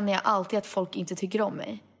så känner jag alltid att folk inte tycker om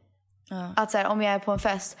mig. Att så här, om jag är på en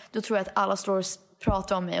fest, då tror jag att alla står och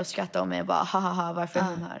pratar om mig och skrattar om mig och bara haha, varför är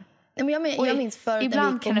hon här? Men jag minns förut när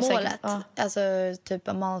vi gick på målet. Säkert, alltså typ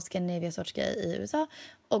en Mall Scandinavia sorts grej i USA.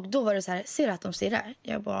 Och då var det så här, ser du att de stirrar?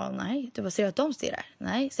 Jag bara, nej. Du bara, ser du att de stirrar?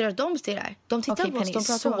 Nej, ser du att de stirrar? De tittar på oss, de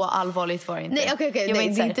pratar så allvarligt var det inte. Nej, okej. Jag Nej,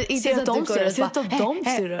 inte ser att de stirrar, ser att de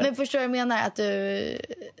stirrar. Men förstår du vad jag menar? Att du...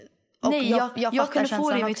 Nej, jag kunde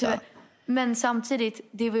få det i mitt huvud. Men samtidigt,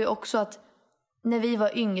 det var ju också att när vi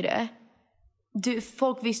var yngre,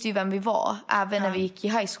 folk visste ju vem vi var, även när vi gick i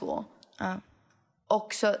high school.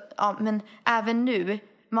 Och så, men även nu,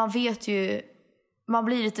 man vet ju, man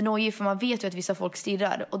blir lite nojig för man vet ju att vissa folk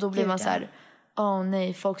stirrar. Och då blir man så här,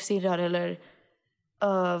 nej, folk stirrar eller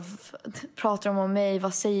pratar de om mig,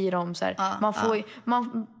 vad säger de? Så här,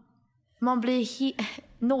 man blir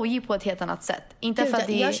nojig på ett helt annat sätt. Inte för att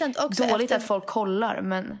det är dåligt att folk kollar,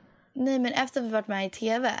 men... Nej, men efter vi varit med i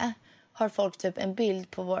tv har folk typ en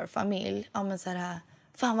bild på vår familj. Ja, men så här,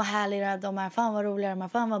 fan vad härliga de är, fan vad roliga de är,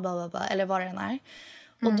 fan vad bla bla bla, eller vad det än är.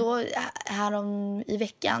 Och då i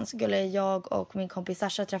veckan skulle jag och min kompis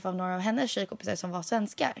Sasha träffa några av hennes tjejkompisar som var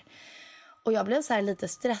svenskar. Och jag blev så här lite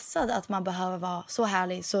stressad att man behöver vara så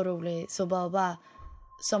härlig, så rolig, så bla bla,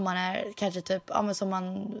 som man är kanske typ, men som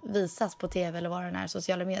man visas på tv eller vad det är,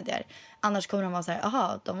 sociala medier. Annars kommer de vara så här,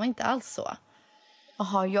 aha, de var inte alls så.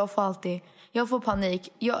 Aha, jag får panik.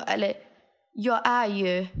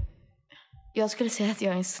 Jag skulle säga att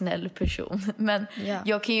jag är en snäll person. Men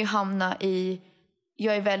jag kan ju hamna i...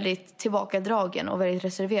 Jag är väldigt tillbakadragen och väldigt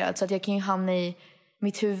reserverad. Så att jag kan ju hamna i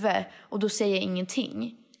mitt huvud. Och då säger jag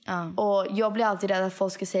ingenting. Och jag blir alltid rädd att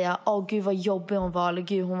folk ska säga, gud vad jobbig hon var. Eller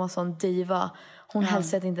gud, hon var sån diva. Hon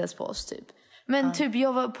hälsade inte ens på oss typ. Men typ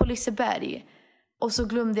jag var på Liseberg. Och så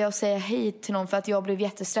glömde jag att säga hej till någon för att jag blev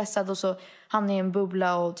jättestressad. Och så hamnade jag i en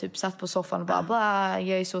bubbla och typ satt på soffan och bara,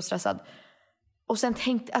 jag är så stressad. Och sen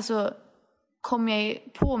kom jag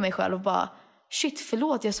på mig själv och bara, shit,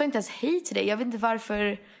 förlåt, jag sa inte ens hej till dig. Jag vet inte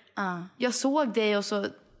varför jag såg dig och så,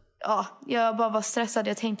 jag bara var stressad,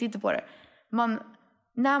 jag tänkte inte på det.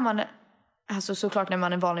 Alltså såklart när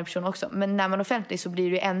man är en vanlig person också, men när man är offentlig så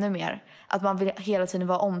blir det ännu mer att man vill hela tiden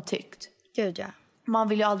vara omtyckt. Gud, ja. Man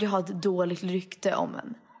vill ju aldrig ha ett dåligt rykte om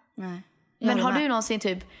en. Nej. Men har du någonsin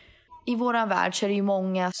typ, i våran värld så är det ju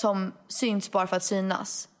många som syns bara för att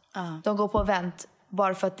synas. De går på event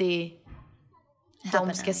bara för att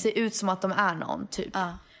de ska se ut som att de är någon typ.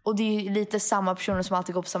 Och det är ju lite samma personer som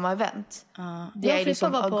alltid går på samma event. Jag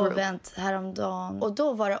liksom var på event häromdagen. Och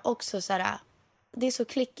då var det också så här, det är så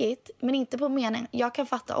klickigt, men inte på mening. Jag kan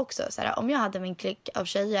fatta också så här, om jag hade min klick av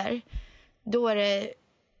tjejer, då är det,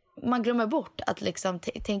 man glömmer bort att liksom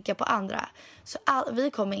tänka på andra. Så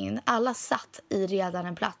vi kom in, alla satt i redan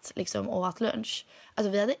en plats liksom, och åt lunch.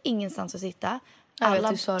 Alltså vi hade ingenstans att sitta.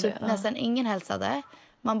 Alla, typ, nästan ingen hälsade.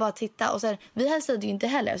 Man bara tittade. Och sen, vi hälsade ju inte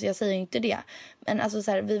heller, så jag säger inte det. Men alltså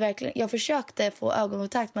så här, jag försökte få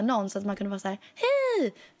ögonkontakt med någon så att man kunde vara så här,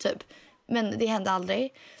 hej! Typ. Men det hände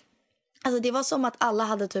aldrig. Alltså det var som att alla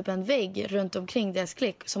hade typ en vägg runt omkring deras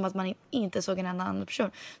klick. Som att man inte såg en annan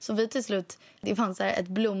person. Så vi till slut, det fanns så här ett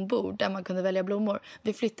blombord där man kunde välja blommor.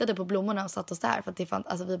 Vi flyttade på blommorna och satt oss där. För att det fanns,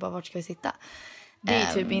 alltså vi bara, vart ska vi sitta? Det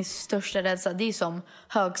är typ min största rädsla. Det är som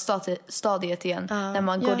högstadiet igen. När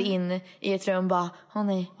man går in i ett rum och bara,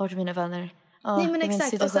 nej, vart är mina vänner? Nej men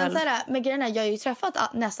exakt. Och sen så här, med grejen är, jag har ju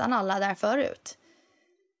träffat nästan alla där förut.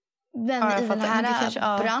 Men i den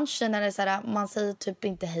här branschen är det så här, man säger typ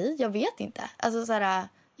inte hej. Jag vet inte. Alltså så här,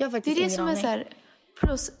 jag har faktiskt det är det som är så här,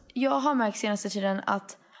 plus jag har märkt senaste tiden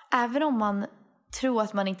att även om man tror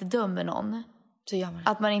att man inte dömer någon, så gör man.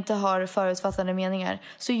 Att man inte har förutfattade meningar,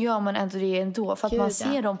 så gör man ändå det ändå. För att man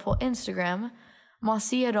ser dem på Instagram, man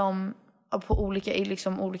ser dem på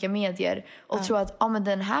olika medier och tror att men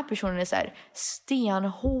den här personen är så här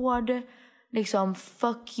stenhård, liksom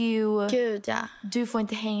fuck you. Gud, ja. Du får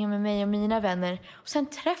inte hänga med mig och mina vänner. Och sen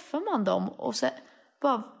träffar man dem och så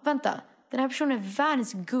bara, vänta, den här personen är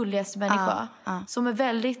världens gulligaste människa som är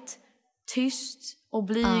väldigt tyst och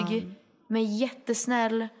blyg, men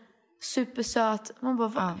jättesnäll, supersöt. Man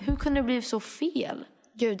bara, hur kunde det bli så fel?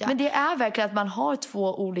 Gud, ja. Men det är verkligen att man har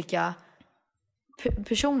två olika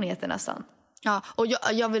personligheter nästan. Ja, och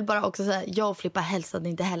jag vill bara också säga, jag och Filippa hälsade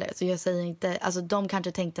inte heller. Så jag säger inte, alltså de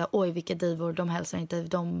kanske tänkte, oj vilka divor, de hälsar inte,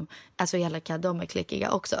 de är så elaka, de är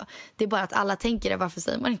klickiga också. Det är bara att alla tänker det, varför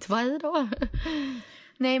säger man inte vad då?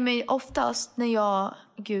 Nej, men oftast när jag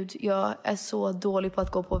är så dålig på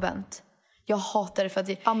att gå på event. Jag hatar det för att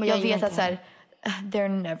jag vet att så här,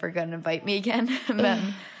 they're never gonna invite me again.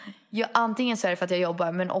 Men antingen så är det för att jag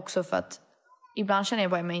jobbar, men också för att ibland känner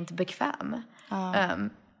jag bara mig inte bekväm.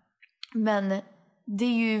 Men det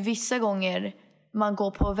är ju vissa gånger man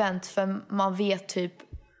går på event för man vet typ,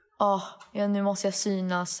 nu måste jag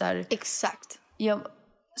synas här. Exakt.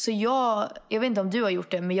 Så jag vet inte om du har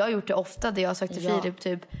gjort det, men jag har gjort det ofta där jag har sagt till Filip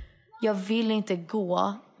typ, jag vill inte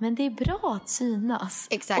gå, men det är bra att synas.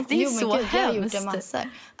 Exakt. Och det är så hemskt. Jag har gjort det massor.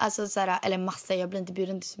 Alltså eller massor, jag blir inte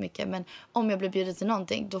bjuden till så mycket, men om jag blir bjuden till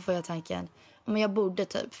någonting, då får jag tanken, men jag borde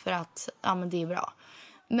typ för att men det är bra.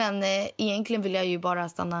 Men egentligen vill jag ju bara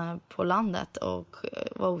stanna på landet och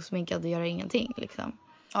vara osminkad och göra ingenting liksom.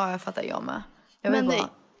 Ja, jag fattar, jag med.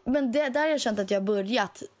 Men det där har jag känt att jag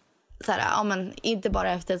börjat så här, men inte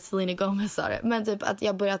bara efter att Selena Gomez sa det, men typ att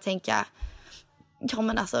jag börjar tänka,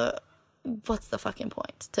 men alltså what's the fucking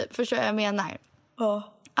point? Typ, förstår jag menar?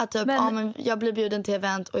 Att typ, men jag blir bjuden till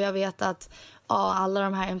event och jag vet att alla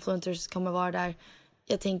de här influencers kommer vara där.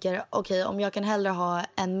 Jag tänker, okej, om jag kan hellre ha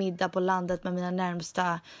en middag på landet med mina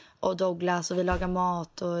närmsta och Douglas och vi lagar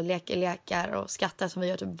mat och leker lekar och skrattar som vi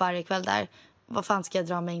gör typ varje kväll där. Vad fan ska jag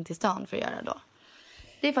dra mig in till stan för att göra då?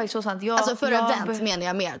 Det är faktiskt så sant. Alltså för event menar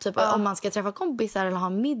jag mer. Typ om man ska träffa kompisar eller ha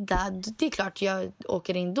middag, det är klart jag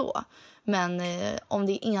åker in då. Men om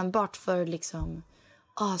det är enbart för liksom,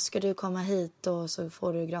 ska du komma hit och så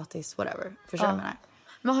får du gratis, whatever. Förstår du vad jag menar?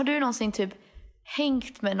 Men har du någonsin typ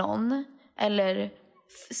hängt med någon eller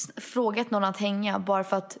frågat någon att hänga bara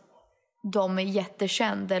för att de är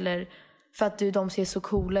jättekänd eller för att de ser så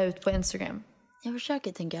coola ut på Instagram? Jag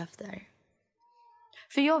försöker tänka efter.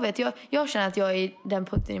 För jag känner att jag är i den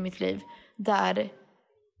punkten i mitt liv där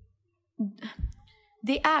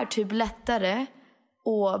det är typ lättare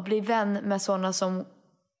att bli vän med sådana som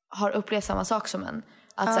har upplevt samma sak som en.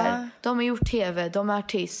 Att så här, de har gjort tv, de är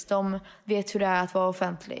artist, de vet hur det är att vara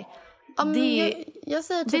offentlig. Jag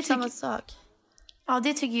säger typ samma sak. Ja,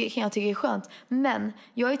 det kan jag tycka är skönt. Men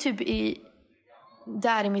jag är typ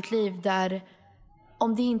där i mitt liv där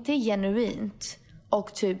om det inte är genuint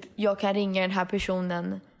och typ jag kan ringa den här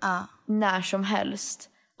personen när som helst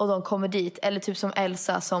och de kommer dit. Eller typ som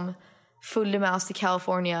Elsa som följde med oss till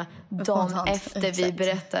California dagen efter vi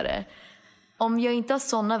berättade. Om jag inte har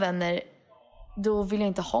såna vänner, då vill jag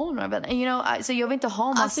inte ha några vänner. You know, alltså jag vill inte ha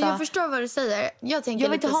massa... Alltså jag förstår vad du säger. Jag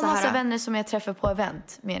vill inte ha massa vänner som jag träffar på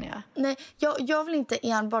event, menar jag. Nej, jag vill inte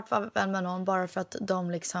enbart vara vän med någon bara för att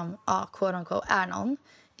de liksom, quote unquote, är någon.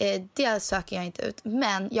 Det söker jag inte ut.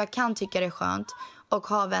 Men jag kan tycka det är skönt att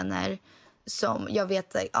ha vänner som jag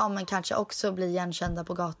vet men kanske också blir igenkända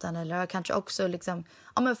på gatan. Eller jag kanske också liksom,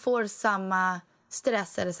 men får samma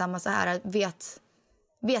stress eller samma så här,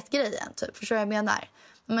 vet grejen, typ. Förstår jag menar?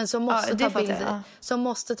 Men som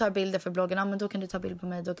måste ta bilder för bloggen. Men då kan du ta bild på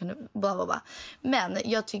mig, då kan du bla bla bla. Men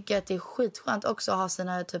jag tycker att det är skitskönt också att ha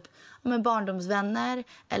sina typ barndomsvänner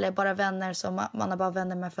eller bara vänner som man har bara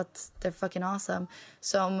vänner med för att det är fucking awesome,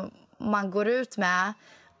 som man går ut med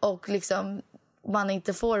och liksom man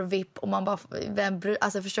inte får VIP och man bara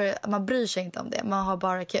förstår jag, man bryr sig inte om det. Man har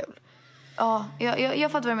bara kul. Ja,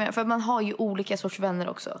 jag fattar vad du menar. För man har ju olika sorts vänner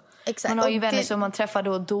också. Exakt. Man har ju vänner som man träffar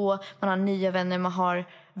då och då. Man har nya vänner, man har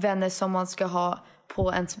vänner som man ska ha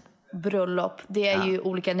på ens bröllop. Det är ju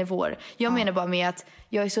olika nivåer. Jag menar bara med att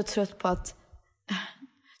jag är så trött på att...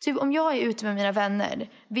 Typ om jag är ute med mina vänner.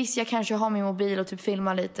 Visst, jag kanske har min mobil och typ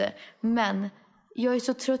filmar lite. Men jag är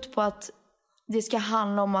så trött på att det ska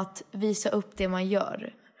handla om att visa upp det man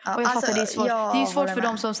gör. Och jag fattar, det är svårt. Det är ju svårt för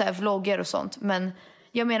dem som så här vloggar och sånt. Men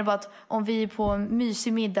jag menar bara att om vi är på en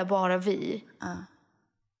mysig middag, bara vi.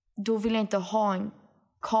 Då vill jag inte ha en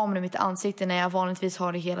kamera i mitt ansikte när jag vanligtvis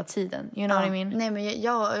har det hela tiden. You know what I mean? Nej, men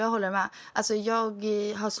jag håller med. Alltså jag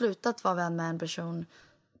har slutat vara vän med en person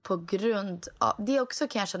på grund av... Det är också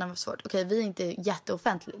kan jag känna svårt. Okej, vi är inte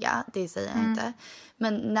jätteoffentliga, det säger jag inte.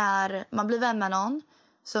 Men när man blir vän med någon,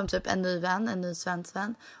 som typ en ny vän, en ny svensk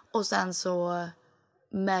vän. Och sen så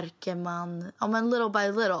märker man, men little by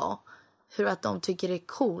little, hur att de tycker det är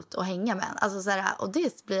coolt att hänga med en. Alltså såhär, och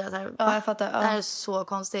det blir så här, jag fattar. Det här är så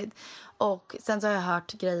konstigt. Och sen så har jag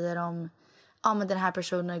hört grejer om, men den här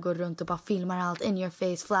personen går runt och bara filmar allt, in your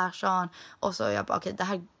face, flash on. Och så jag bara, okej,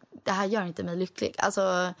 det här gör inte mig lycklig.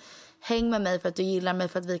 Alltså, häng med mig för att du gillar mig,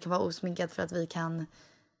 för att vi kan vara osminkade, för att vi kan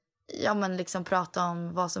liksom prata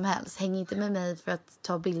om vad som helst. Häng inte med mig för att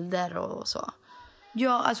ta bilder och så.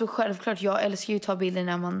 Ja, alltså självklart, jag älskar ju att ta bilder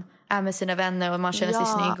när man är med sina vänner och man känner sig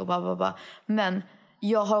snygg och bla. Men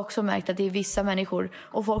jag har också märkt att det är vissa människor,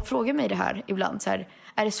 och folk frågar mig det här ibland så här,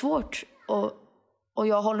 är det svårt? Och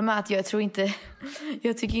jag håller med att jag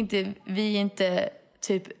tycker inte vi är inte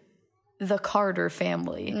typ the Carter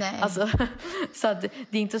family. Nej. Alltså, så att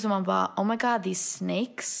det är inte som man bara, oh my god, these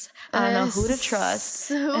snakes, I don't know who to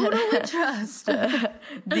trust. Who do we trust?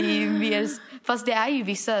 Det är ju mer, fast det är ju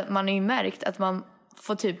vissa, man har ju märkt att man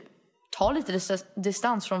får typ ta lite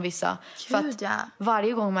distans från vissa. För att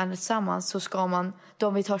varje gång man är tillsammans så ska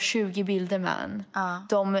de vill ta 20 bilder med en.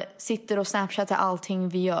 De sitter och snapchattar allting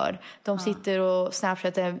vi gör. De sitter och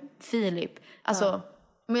snapchattar Filip. Alltså...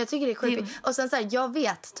 Men jag tycker det är sjukt. Och sen så här, jag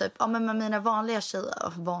vet typ, men med mina vanliga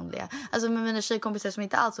alltså med mina tjejkompisar som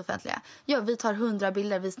inte alls är offentliga. Ja, vi tar 100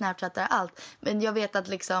 bilder, vi snapchattar allt. Men jag vet att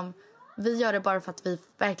liksom, vi gör det bara för att vi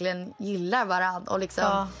verkligen gillar varandra. Och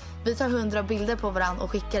liksom, vi tar 100 bilder på varandra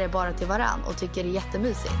och skickar det bara till varandra och tycker det är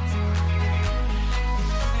jättemysigt.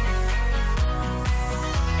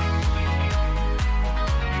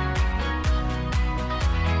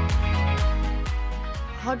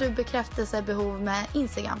 Har du bekräftelsebehov med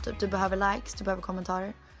Instagram? Typ? Du behöver likes, du behöver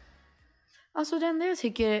kommentarer? Alltså det enda jag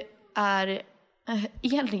tycker är...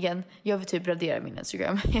 egentligen, jag vill typ radera min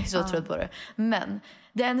Instagram. Jag är så trött på det. Men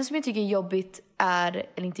det enda som jag tycker är jobbigt är...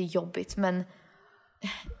 Eller inte jobbigt, men...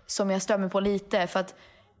 Som jag stör mig på lite. För att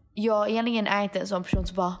jag egentligen är inte en sån person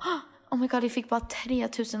som bara... Oh my god, jag fick bara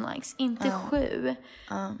 3000 likes. Inte 7.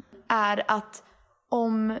 Är att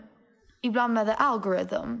om... Ibland med the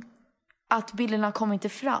algorithm... Att bilderna kommer inte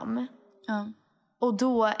fram. Och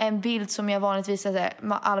då en bild som jag vanligtvis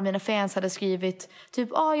alla mina fans hade skrivit typ,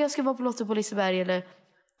 jag ska vara på Lotte på Liseberg, eller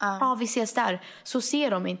vi ses där. Så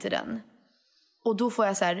ser de inte den. Och då får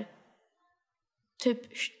jag så här typ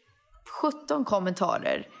 17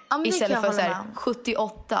 kommentarer istället för så här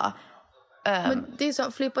 78. Men det är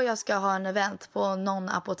så, Filip och jag ska ha en event på någon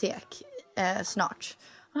apotek snart.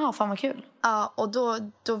 Fan vad kul. Ja, och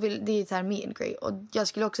då vill det är så här meet and greet. Och jag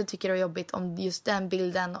skulle också tycka det var jobbigt om just den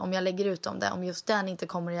bilden, om jag lägger ut om det, om just den inte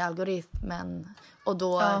kommer i algoritmen. Och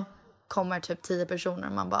då kommer typ 10 personer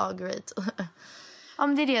och man bara, great. Ja,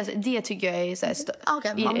 men det tycker jag är så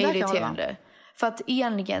här irriterande. För att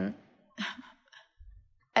egentligen...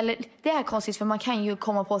 Eller det är konstigt, för man kan ju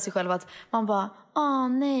komma på sig själv att man bara,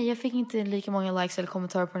 nej, jag fick inte lika många likes eller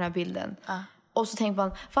kommentarer på den här bilden. Och så tänker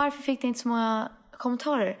man, varför fick det inte så många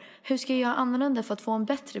kommentarer? Hur ska jag göra annorlunda för att få en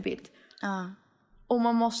bättre bild? Och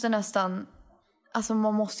man måste nästan... Alltså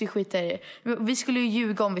man måste ju skita i det. Vi skulle ju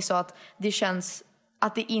ljuga om vi sa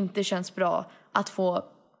att det inte känns bra att få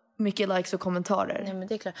mycket likes och kommentarer. Nej, men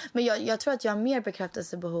det är klart. Men jag tror att jag har mer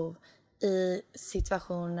bekräftelsebehov i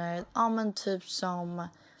situationer, men typ som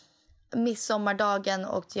midsommardagen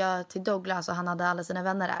åkte jag till Douglas och han hade alla sina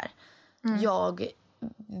vänner där. Jag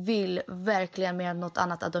vill verkligen mer än något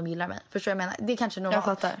annat att de gillar mig. Förstår jag menar? Det är kanske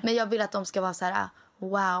normalt. Men jag vill att de ska vara så här: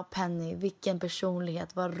 wow, Penny, vilken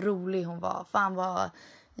personlighet, vad rolig hon var. Fan vad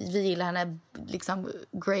vi gillar henne, liksom,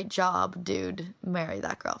 great job, dude, marry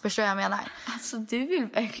that girl. Förstår jag menar? Alltså du vill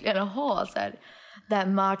verkligen ha så här, that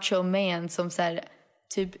macho man som så här,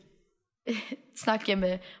 typ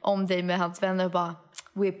snackar om dig med hans vänner och bara,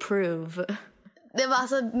 we approve. Det var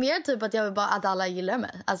alltså mer typ att jag vill bara att alla gillar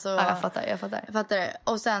mig. Alltså, Ja, jag fattar. det.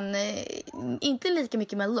 Och sen, inte lika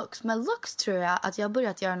mycket med looks. Med looks tror jag att jag har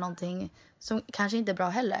börjat göra någonting som kanske inte är bra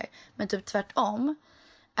heller. Men typ tvärtom.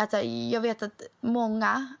 Att jag vet att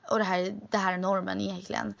många, och det här är normen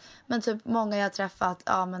egentligen. Men typ många jag har träffat,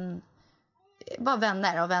 bara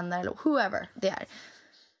vänner eller whoever det är.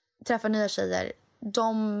 Träffar nya tjejer.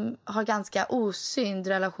 De har ganska osynd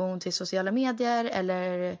relation till sociala medier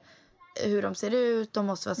eller hur de ser ut. De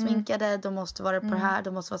måste vara sminkade, de måste vara på det här,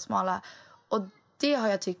 de måste vara smala. Och det har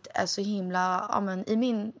jag tyckt är så himla, i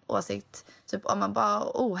min åsikt, typ om man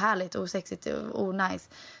bara härligt, osexigt, nice.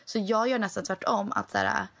 Så jag gör nästan tvärtom, att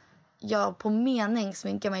jag på mening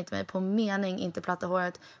sminkar mig inte, på mening inte plattar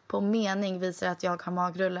håret, på mening visar att jag har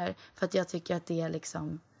magruller för att jag tycker att det är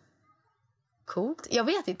liksom coolt. Jag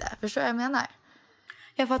vet inte, förstår vad jag menar?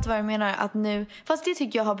 Jag fattar vad du menar, att nu, fast det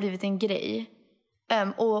tycker jag har blivit en grej.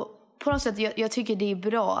 Och på något sätt, jag tycker det är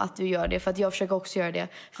bra att du gör det, för att jag försöker också göra det.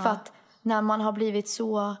 För att när man har blivit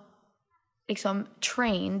så liksom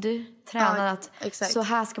tränad att exakt. Så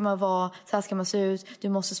här ska man vara, så här ska man se ut, du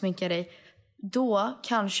måste sminka dig. Då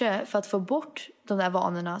kanske, för att få bort de där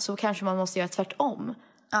vanorna, så kanske man måste göra tvärtom.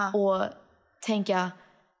 Och tänka,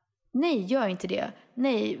 nej, gör inte det.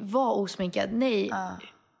 Nej, var osminkad. Nej,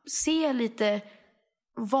 se lite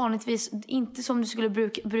vanligtvis inte som du skulle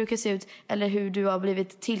bruka se ut, eller hur du har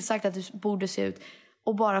blivit tillsagt att du borde se ut,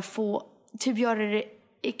 och bara få typ göra det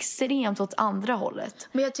extremt åt andra hållet.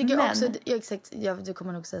 Men jag tycker också, exakt, du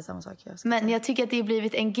kommer nog säga samma sak. Jag tycker att det har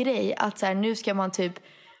blivit en grej att så här, nu ska man typ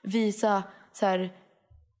visa så här,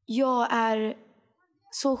 jag är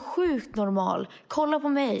så sjukt normal. Kolla på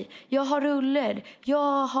mig. Jag har ruller.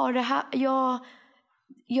 Jag har det här.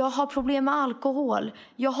 Jag har problem med alkohol.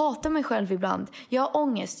 Jag hatar mig själv ibland. Jag har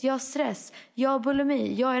ångest. Jag har stress. Jag har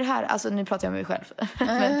bulimi. Jag är det här. Alltså nu pratar jag med mig själv.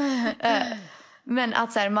 Men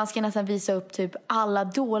att så här, man ska nästan visa upp typ alla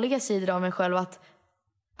dåliga sidor av mig själv.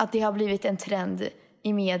 Att det har blivit en trend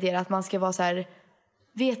i medier. Att man ska vara så här,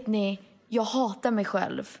 vet ni, jag hatar mig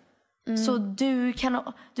själv. Så du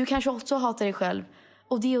kanske också hatar dig själv.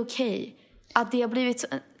 Och det är okej. Att det har blivit,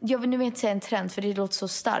 jag vill nu inte säga en trend för det låter så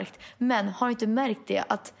starkt. Men har inte märkt det,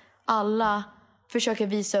 att alla försöker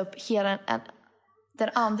visa upp hela den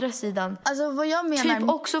andra sidan. Alltså vad jag menar, typ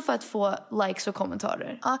också för att få likes och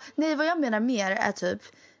kommentarer. Nej, vad jag menar mer är typ,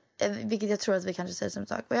 vilket jag tror att vi kanske säger som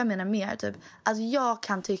sak. Vad jag menar mer är typ, alltså jag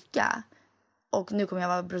kan tycka, och nu kommer jag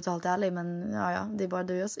vara brutalt ärlig, men det är bara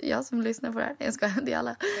du och jag som lyssnar på det här. Jag ska det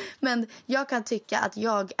alla. Men jag kan tycka att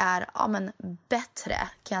jag är bättre,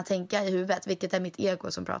 kan jag tänka i huvudet, vilket är mitt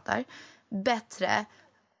ego som pratar. Bättre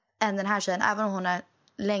än den här tjejen, även om hon är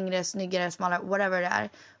längre, snyggare, smalare, whatever det är.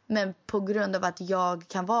 Men på grund av att jag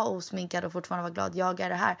kan vara osminkad och fortfarande vara glad, jag är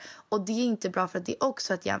det här. Och det är inte bra, för att det är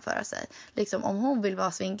också att jämföra sig. Liksom, om hon vill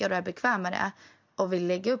vara sminkad och är bekväm med det och vill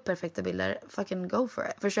lägga upp perfekta bilder, fucking go for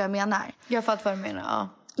it. Förstår jag menar? Jag fattar vad du menar, ja.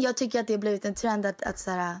 Jag tycker att det har blivit en trend att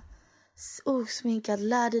såhär, osminkad,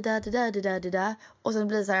 la-di-da-di-da-di-da-di-da. Och sen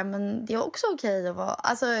blir det såhär, men det är också okej att vara,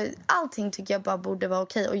 alltså allting tycker jag bara borde vara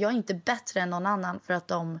okej. Och jag är inte bättre än någon annan för att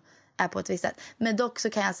de är på ett visst sätt. Men dock så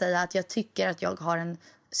kan jag säga att jag tycker att jag har en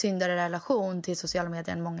syndare relation till sociala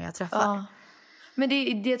medier än många jag träffar. Ja.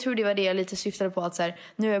 Men jag tror det var det jag lite syftade på, att så här,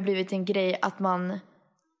 nu har det blivit en grej att man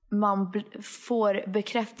får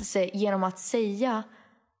bekräftelse genom att säga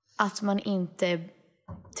att man inte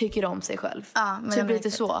tycker om sig själv. Men typ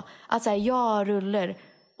lite så. Att säga, jag rullar,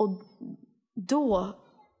 och då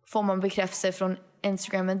får man bekräftelse från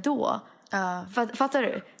Instagramen då. Fattar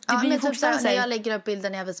du? Det blir men typ när jag lägger upp bilder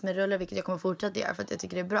när jag visar med rullar, vilket jag kommer fortsätta göra för att jag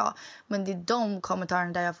tycker det är bra. Men det är de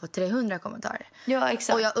kommentarerna där jag får 300 kommentarer. Ja,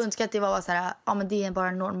 exakt. Och jag önskar att det var så här, men det är bara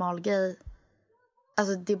en normal grej.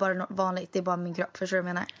 Alltså det är bara vanligt, det är bara min kropp, förstår du vad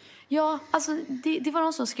jag menar? Ja, alltså det var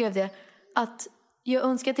någon som skrev det, att jag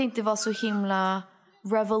önskar att det inte var så himla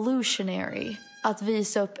revolutionary att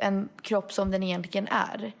visa upp en kropp som den egentligen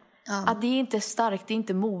är. Att det är inte starkt, det är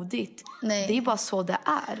inte modigt. Nej. Det är bara så det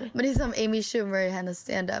är. Men det är som Amy Schumer i hennes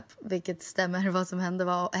stand-up, vilket stämmer. Vad som hände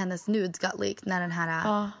var hennes nudes got leaked när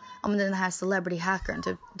den här celebrity hackern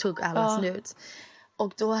typ tog allas nudes.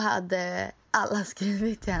 Och då hade alla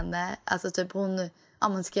skrivit till henne, alltså typ hon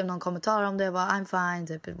skrev någon kommentar om det, var I'm fine,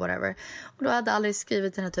 typ whatever. Och då hade alla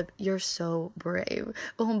skrivit till henne typ, you're so brave.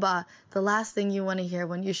 Och hon bara, the last thing you want to hear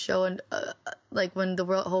when you show like when the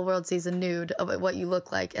whole world sees a nude of what you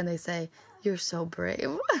look like and they say You're so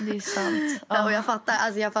brave. Det är sant. Ja, och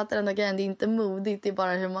jag fattar ändå grejen. Det är inte modigt, det är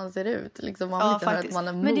bara hur man ser ut. Liksom, man vill inte höra att man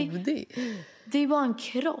är modig. Det är bara en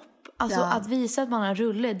kropp. Alltså att visa att man har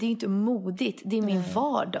rulle, det är inte modigt. Det är min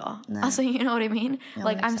vardag. Nej. Alltså, you know what I mean? Ja,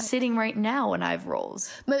 like I'm sitting right now and I have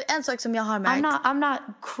rolls. Men en sak som jag har märkt... I'm not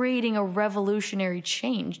creating a revolutionary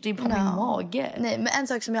change. Det är på min mage. Nej, men en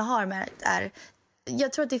sak som jag har märkt är...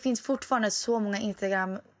 Jag tror att det finns fortfarande så många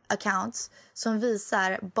Instagram-accounts som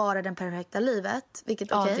visar bara den perfekta livet.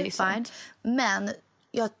 Vilket okej, fine. Men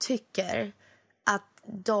jag tycker att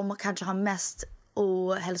de kanske har mest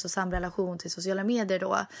ohälsosam relation till sociala medier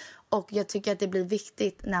då. Och jag tycker att det blir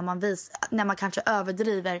viktigt när man kanske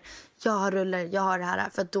överdriver. Jag har ruller, jag har det här.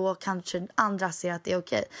 För då kanske andra ser att det är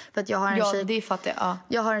okej. För att jag har en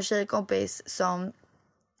jag har en tjejkompis som...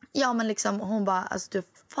 Ja, men liksom hon bara, alltså du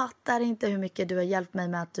fattar inte hur mycket du har hjälpt mig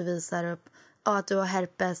med att du visar upp att du har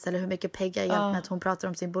herpes, eller hur mycket Peggy har hjälpt mig att hon pratar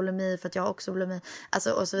om sin bulimi för att jag har också bulimi,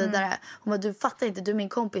 alltså, och så vidare. Hon bara, du fattar inte, du är min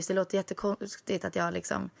kompis, det låter jättekonstigt att jag är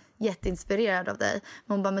liksom jätteinspirerad av dig.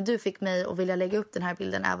 Men hon bara, men du fick mig att vilja lägga upp den här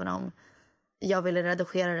bilden även om jag ville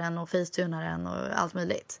redigera den och facetuna den och allt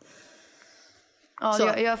möjligt. Ja, så,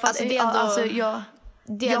 jag fattar,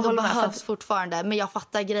 det ändå behövs fortfarande. Men jag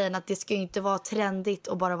fattar grejen att det ska ju inte vara trendigt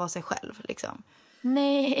och bara vara sig själv liksom.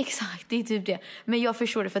 Nej, exakt, det är typ det. Men jag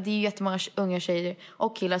förstår det, för det är ju jättemånga unga tjejer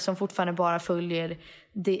och killar som fortfarande bara följer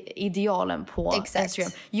idealen på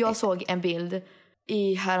Instagram. Jag såg en bild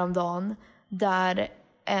häromdagen där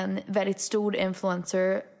en väldigt stor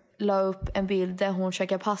influencer la upp en bild där hon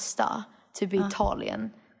käkar pasta typ i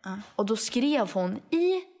Italien. Och då skrev hon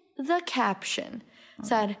i the caption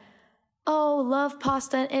så här: oh, love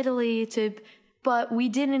pasta in Italy, typ, but we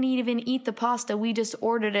didn't even eat the pasta, we just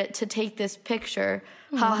ordered it to take this picture.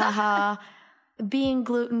 Ha ha ha. Being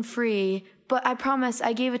gluten free, but I promise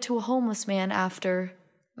I gave it to a homeless man after.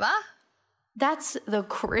 Va? That's the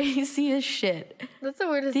craziest shit. That's the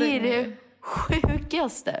weirdest thing. Det är det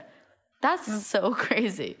sjukaste. That's so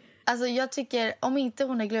crazy. Alltså jag tycker, om inte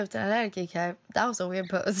hon är glutenallergiker, that was a weird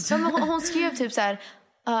post. Hon skrev typ så här,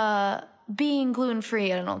 being gluten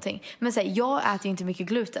free eller någonting. Men så här, jag äter inte mycket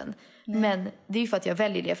gluten. Men det är ju för att jag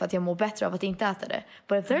väljer det, för att jag mår bättre av att inte äta det.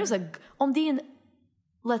 But if there's om det är en,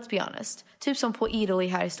 let's be honest, typ som på Italy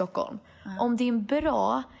här i Stockholm. Om det är en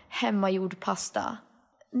bra hemmagjord pasta,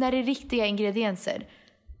 när det är riktiga ingredienser,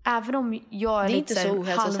 även om jag är lite så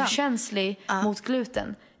halvkänslig mot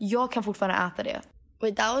gluten, jag kan fortfarande äta det.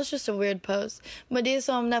 Wait, that was just a weird post. Men det är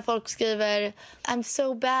som när folk skriver I'm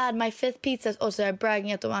so bad, my 5th pizza, och så är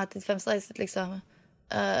bragging att de har ätit 5 slices liksom.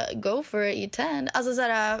 Go for it, eat 10. Alltså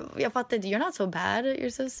såhär, jag fattar inte, you're not so bad, you're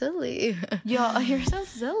so silly. Ja, you're so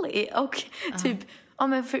silly. Och typ,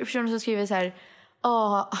 men personer som skriver så här: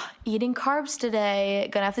 eating carbs today,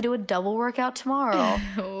 gonna have to do a double workout tomorrow.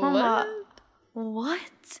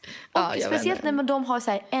 What? Och speciellt när de har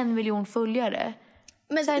så här 1 miljon följare.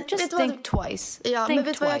 Men så här, just think twice. Ja, men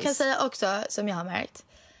vet du vad jag kan säga också som jag har märkt?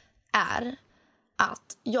 Är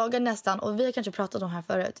att jag är nästan, och vi har kanske pratat om här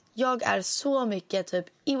förut, jag är så mycket typ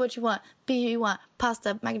eat what you want, be who you want,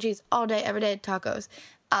 pasta, mac and cheese, all day, every day, tacos,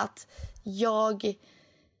 att jag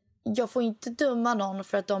får inte döma någon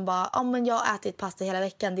för att de bara, men jag har ätit pasta hela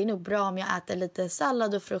veckan, det är nog bra om jag äter lite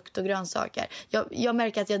sallad och frukt och grönsaker. Jag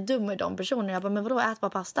märker att jag dömer de personerna. Jag bara, men vadå, ät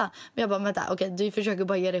bara pasta? Men jag bara, vänta, okej, du försöker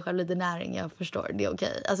bara ge dig själv lite näring, jag förstår, det är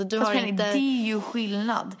okej. Alltså du har inte... Det är ju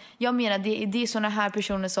skillnad. Jag menar, det är såna här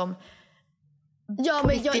personer som... Ja,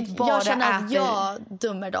 men jag känner att jag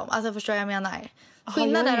dömer dem. Alltså förstår jag menar.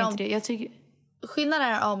 Skillnaden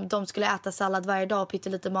är om de skulle äta sallad varje dag och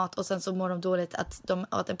pyttelite mat och sen så mår de dåligt att de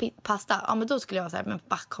åt en pasta. Ja, men då skulle jag vara så här, men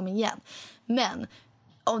kom igen. Men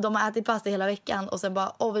om de har ätit pasta hela veckan och sen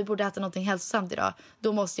bara, vi borde äta någonting hälsosamt idag.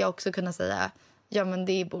 Då måste jag också kunna säga, ja men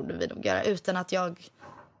det borde vi nog göra, utan att jag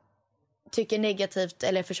tycker negativt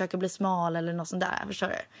eller försöker bli smal eller något sånt där, förstår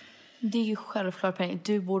du? Det är ju självklart, Penny.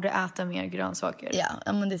 Du borde äta mer grönsaker.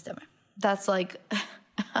 Ja, men det stämmer. That's like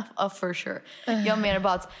for sure. Jag menar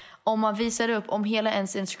bara att om man visar upp, om hela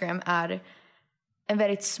ens Instagram är en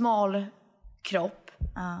väldigt smal kropp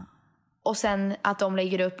och sen att de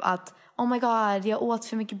lägger upp att oh my god, jag åt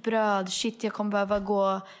för mycket bröd, shit, jag kommer behöva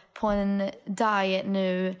gå på en diet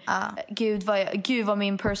nu, gud vad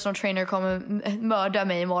min personal trainer kommer mörda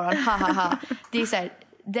mig imorgon, hahaha. Det är så här,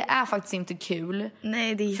 det är faktiskt inte kul.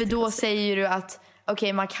 Nej, det är för då säger du att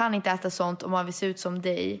okej, man kan inte äta sånt om man vill se ut som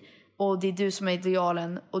dig och det är du som är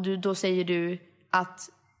idealen, och då säger du att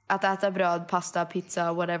äta bröd, pasta,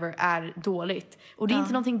 pizza, whatever är dåligt. Och det är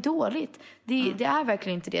inte någonting dåligt. Det är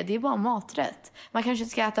verkligen inte det. Det är bara maträtt. Man kanske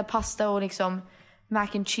ska äta pasta och liksom mac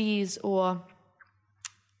and cheese och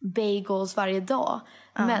bagels varje dag.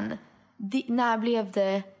 Men när blev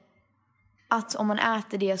det att om man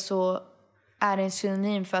äter det så är det en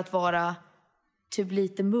synonym för att vara typ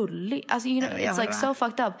lite mullig. Alltså it's like so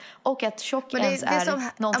fucked up. Och att tjock ens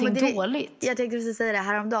är någonting dåligt. Jag tänkte precis säga det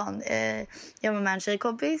häromdagen. Jag var med en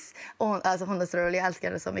tjejkompis och hon är så rolig, jag älskar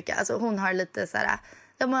henne så mycket. Alltså hon har lite så här,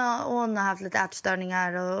 hon har haft lite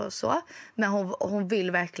ätstörningar och så, men hon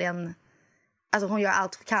vill verkligen, alltså hon gör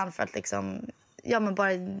allt hon kan för att liksom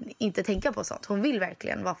bara inte tänka på sånt. Hon vill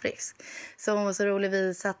verkligen vara frisk. Så hon var så rolig,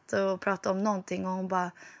 vi satt och pratade om någonting och hon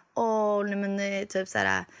bara nej men typ så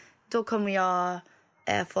här, då kommer jag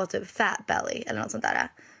få typ fat belly eller något sånt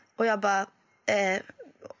där. Och jag bara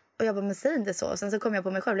men säg inte så. Och sen så kom jag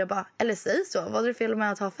på mig själv och jag bara, eller säg så. Vad är det fel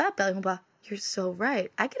med att ha fat belly? Hon bara, you're so right.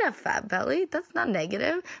 I could have fat belly. That's not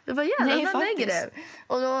negative. Jag bara, yeah, that's not negative.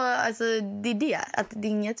 Och då, alltså, det är det. Att det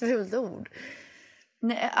är inget fult ord.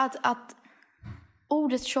 Nej, att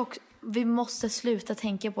ordet tjock, vi måste sluta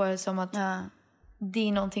tänka på det som att det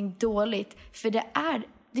är någonting dåligt. För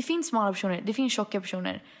det finns smala personer, det finns tjocka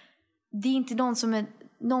personer. Det är inte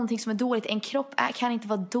någonting som är dåligt. En kropp kan inte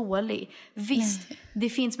vara dålig. Visst, det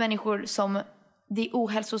finns människor som det är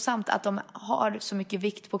ohälsosamt att de har så mycket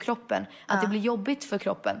vikt på kroppen att det blir jobbigt för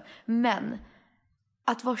kroppen. Men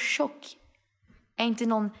att vara tjock är inte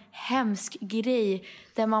någon hemsk grej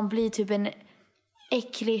där man blir typ en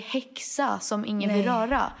äcklig häxa som ingen vill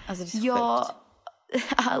röra. Alltså, det är så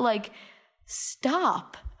sjukt. Like,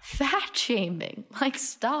 stop fat shaming. Like,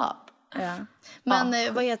 stop. Ja.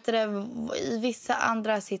 Men vad heter det, i vissa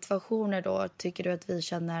andra situationer då tycker du att vi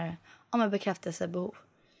känner bekräftelsebehov?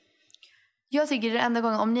 Jag tycker det är enda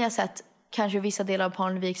gången, om ni har sett kanske vissa delar av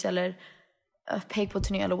Parneviks eller Peg på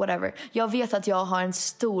turné eller whatever. Jag vet att jag har en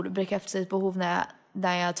stor bekräftelsebehov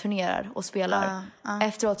när jag turnerar och spelar.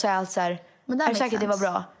 Efteråt så är jag allt så här, är du säker att det var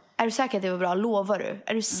bra? Är du säker att det var bra? Lovar du?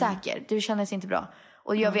 Är du säker? Det kändes inte bra.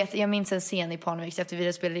 Och jag minns en scen i Parneviks efter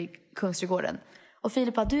vi spelade i Kungsträdgården. Och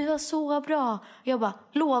Filip bara, du var så bra. Jag bara,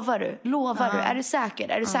 lovar du? Lovar du? Är du säker?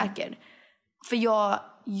 Är du säker? För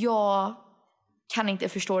jag kan inte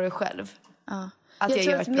förstå det själv. Att jag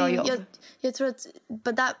gör ett bra jobb. Jag tror att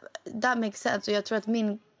that makes sense. Och jag tror att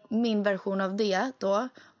min version av det då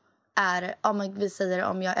är, vi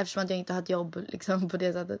säger eftersom att jag inte har ett jobb liksom, på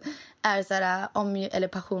det sättet, är så här, eller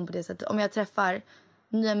passion på det sättet. Om jag träffar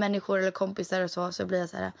nya människor eller kompisar och så blir jag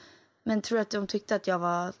så här, men tror att de tyckte att jag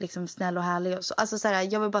var liksom snäll och härlig och så. Alltså så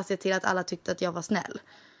här, jag vill bara se till att alla tyckte att jag var snäll.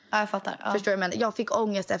 Ja, jag fattar. Ja. Förstår du? Men jag fick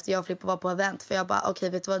ångest efter jag flippade var på event. För jag bara, okej,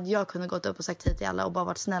 vet du vad? Jag kunde gått upp och sagt hej till alla och bara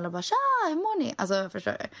varit snäll och bara, tja, hur mår ni? Alltså,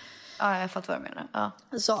 förstår du? Ja, jag fattar vad du menar. Ja.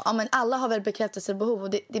 Så, men alla har väl bekräftelsebehov. Och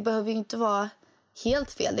det behöver ju inte vara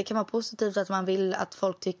helt fel. Det kan vara positivt att man vill att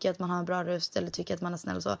folk tycker att man har en bra röst eller tycker att man är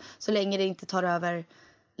snäll och så. Så länge det inte tar över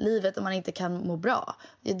livet och man inte kan må bra.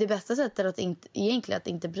 Det bästa sättet är att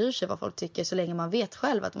inte bry sig vad folk tycker så länge man vet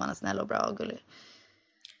själv att man är snäll och bra och gullig.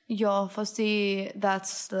 Ja, fast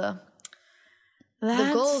that's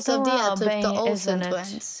the goals of the typ the Olsen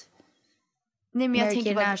twins. Nej, men jag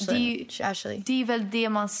tänker bara, det är väl det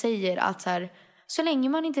man säger att så här, så länge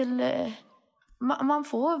man inte man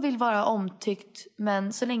vill vara omtyckt,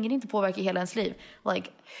 men så länge det inte påverkar hela ens liv, like,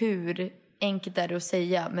 hur enkelt är det att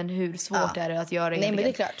säga, men hur svårt är det att göra? Nej, men det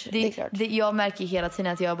är klart. Det är klart. Jag märker hela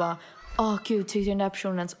tiden att jag bara, gud, tyckte den där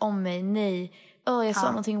personen ens om mig? Nej. Jag sa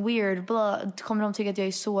någonting weird. Blah. Kommer de tycka att jag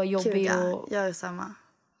är så jobbig? Gud, ja. Jag är samma.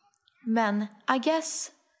 Men I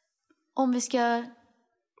guess om vi ska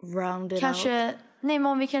round it kanske out. Nej,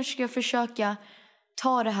 men om vi kanske ska försöka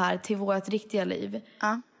ta det här till vårt riktiga liv.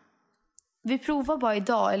 Vi provar bara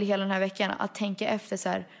idag eller hela den här veckan att tänka efter så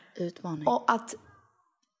här, utmaning. Och att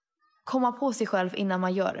komma på sig själv innan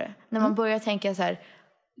man gör det. När man börjar tänka så här,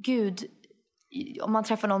 gud, om man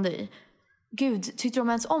träffar någon ny, gud, tyckte de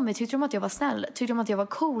ens om mig? Tyckte de att jag var snäll? Tyckte de att jag var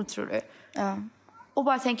cool, tror du? Ja. Och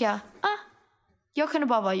bara tänka, jag kunde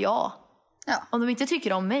bara vara jag. Om de inte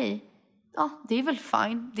tycker om mig, det är väl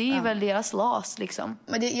fine. Det är väl deras loss, liksom.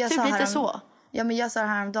 Men jag typ lite så. Ja, men jag sa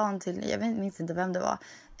häromdagen till, jag minns inte vem det var.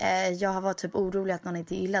 Jag var typ orolig att någon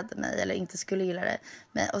inte gillade mig eller inte skulle gilla det.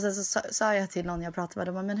 Och sen så sa jag till någon jag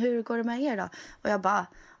pratade med, men hur går det med er då? Och jag bara,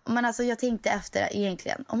 men alltså jag tänkte efter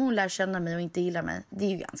egentligen. Om hon lär känna mig och inte gillar mig, det är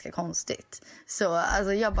ju ganska konstigt. Så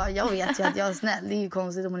alltså jag vet ju att jag är snäll. Det är ju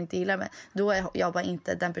konstigt om hon inte gillar mig. Då är jag bara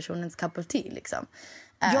inte den personens cup of tea, liksom.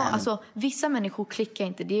 Ja, alltså vissa människor klickar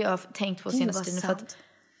inte. Det har jag tänkt på senaste tiden. För att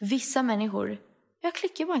vissa människor, jag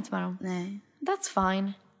klickar bara inte med dem. Nej. That's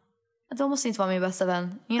fine. De måste inte vara min bästa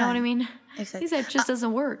vän. You know what I mean? Exakt. It just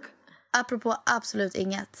doesn't work. Apropå absolut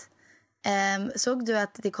inget. Såg du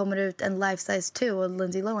att det kommer ut en Life Size 2 och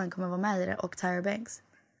Lindsay Lohan kommer vara med i det och Tyra Banks?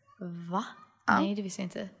 Va? Nej, det visste jag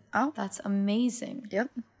inte. Ja. That's amazing. Yep.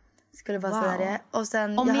 Skulle vara sådär det. Och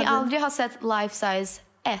sen, om ni aldrig har sett Life Size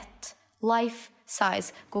 1, Life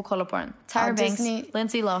Size, gå och kolla på den. Tyra Banks,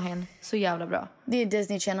 Lindsay Lohan, så jävla bra. Det är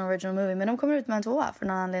Disney Channel Original Movie, men de kommer ut med en 2 för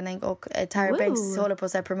någon anledning. Och Tyra Banks håller på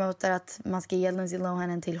att promota att man ska ge Lindsay Lohan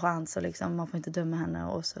en till chans. Och liksom, man får inte döma henne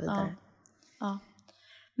och så vidare. Ja.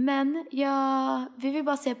 Men vi vill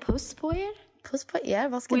bara säga puss på er. Puss på er,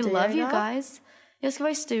 vad ska du göra? We love you guys. Jag ska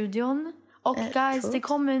vara i studion. Och guys, det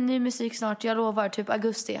kommer ny musik snart. Jag lovar, typ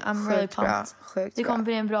augusti. I'm really pumped. Det kommer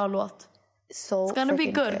bli en bra låt. It's gonna be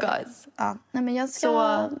good, guys. Ja, nej, men jag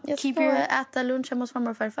ska äta lunch hos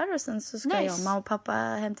farmor och farfar. Och sen så ska jag och mamma och pappa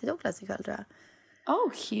hem till Douglas ikväll, tror jag.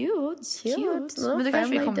 Oh, cute. Men då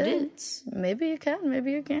kanske vi kommer dit. Maybe you can, maybe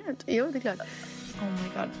you can't. Jo, det är klart. Oh my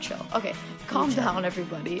god, chill. Okay, calm down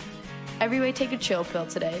everybody. Everybody take a chill pill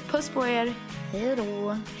today. Puss på er.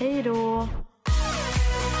 Hej då.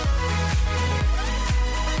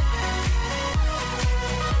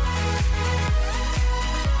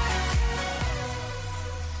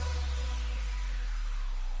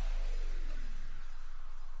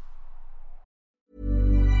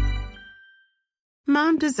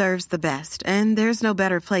 Mom deserves the best, and there's no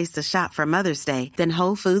better place to shop for Mother's Day than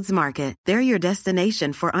Whole Foods Market. They're your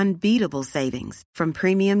destination for unbeatable savings, from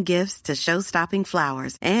premium gifts to show-stopping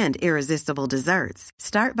flowers and irresistible desserts.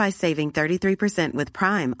 Start by saving 33% with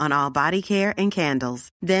Prime on all body care and candles.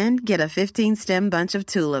 Then get a 15-stem bunch of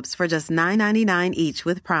tulips for just $9.99 each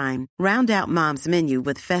with Prime. Round out Mom's menu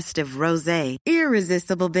with festive rosé,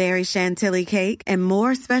 irresistible berry chantilly cake, and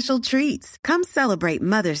more special treats. Come celebrate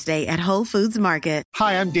Mother's Day at Whole Foods Market.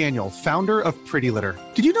 Hi, I'm Daniel, founder of Pretty Litter.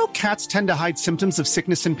 Did you know cats tend to hide symptoms of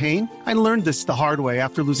sickness and pain? I learned this the hard way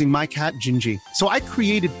after losing my cat, Gingy. So I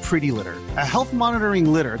created Pretty Litter, a health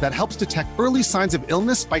monitoring litter that helps detect early signs of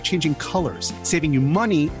illness by changing colors, saving you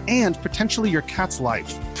money and potentially your cat's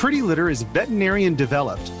life. Pretty Litter is veterinarian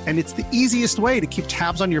developed, and it's the easiest way to keep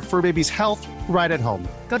tabs on your fur baby's health right at home.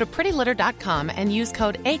 Go to prettylitter.com and use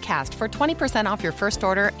code ACAST for 20% off your first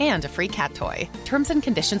order and a free cat toy. Terms and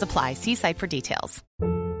conditions apply. See site for details.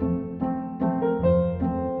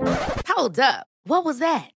 Hold up. What was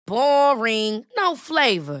that? Boring. No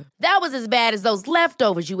flavor. That was as bad as those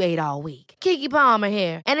leftovers you ate all week. Keke Palmer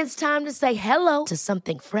here, and it's time to say hello to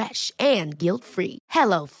something fresh and guilt-free.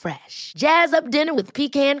 Hello Fresh. Jazz up dinner with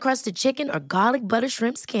pecan-crusted chicken or garlic butter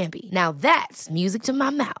shrimp scampi. Now that's music to my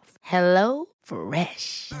mouth. Hello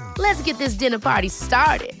Fresh. Let's get this dinner party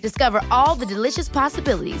started. Discover all the delicious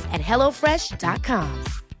possibilities at hellofresh.com.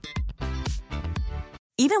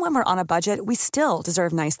 Even when we're on a budget, we still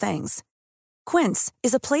deserve nice things. Quince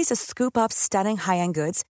is a place to scoop up stunning high-end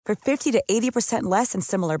goods for 50 to 80% less than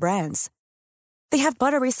similar brands. They have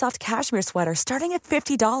buttery soft cashmere sweaters starting at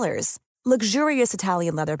 $50, luxurious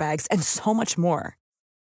Italian leather bags, and so much more.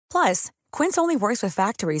 Plus, Quince only works with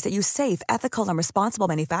factories that use safe, ethical, and responsible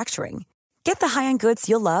manufacturing. Get the high-end goods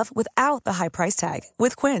you'll love without the high price tag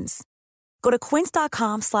with Quince. Go to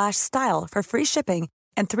quince.com/style for free shipping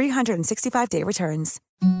and 365-day returns.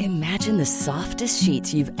 Imagine the softest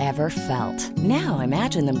sheets you've ever felt. Now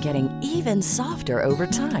imagine them getting even softer over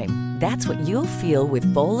time. That's what you'll feel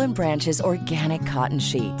with Boll & Branch's organic cotton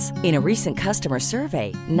sheets. In a recent customer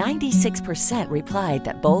survey, 96% replied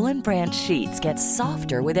that Boll & Branch sheets get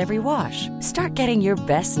softer with every wash. Start getting your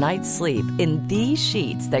best night's sleep in these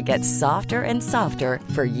sheets that get softer and softer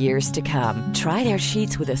for years to come. Try their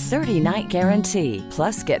sheets with a 30-night guarantee.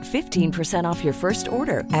 Plus, get 15% off your first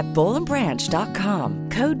order at bollandbranch.com.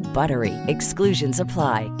 Code BUTTERY. Exclusions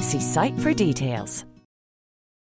apply. See site for details.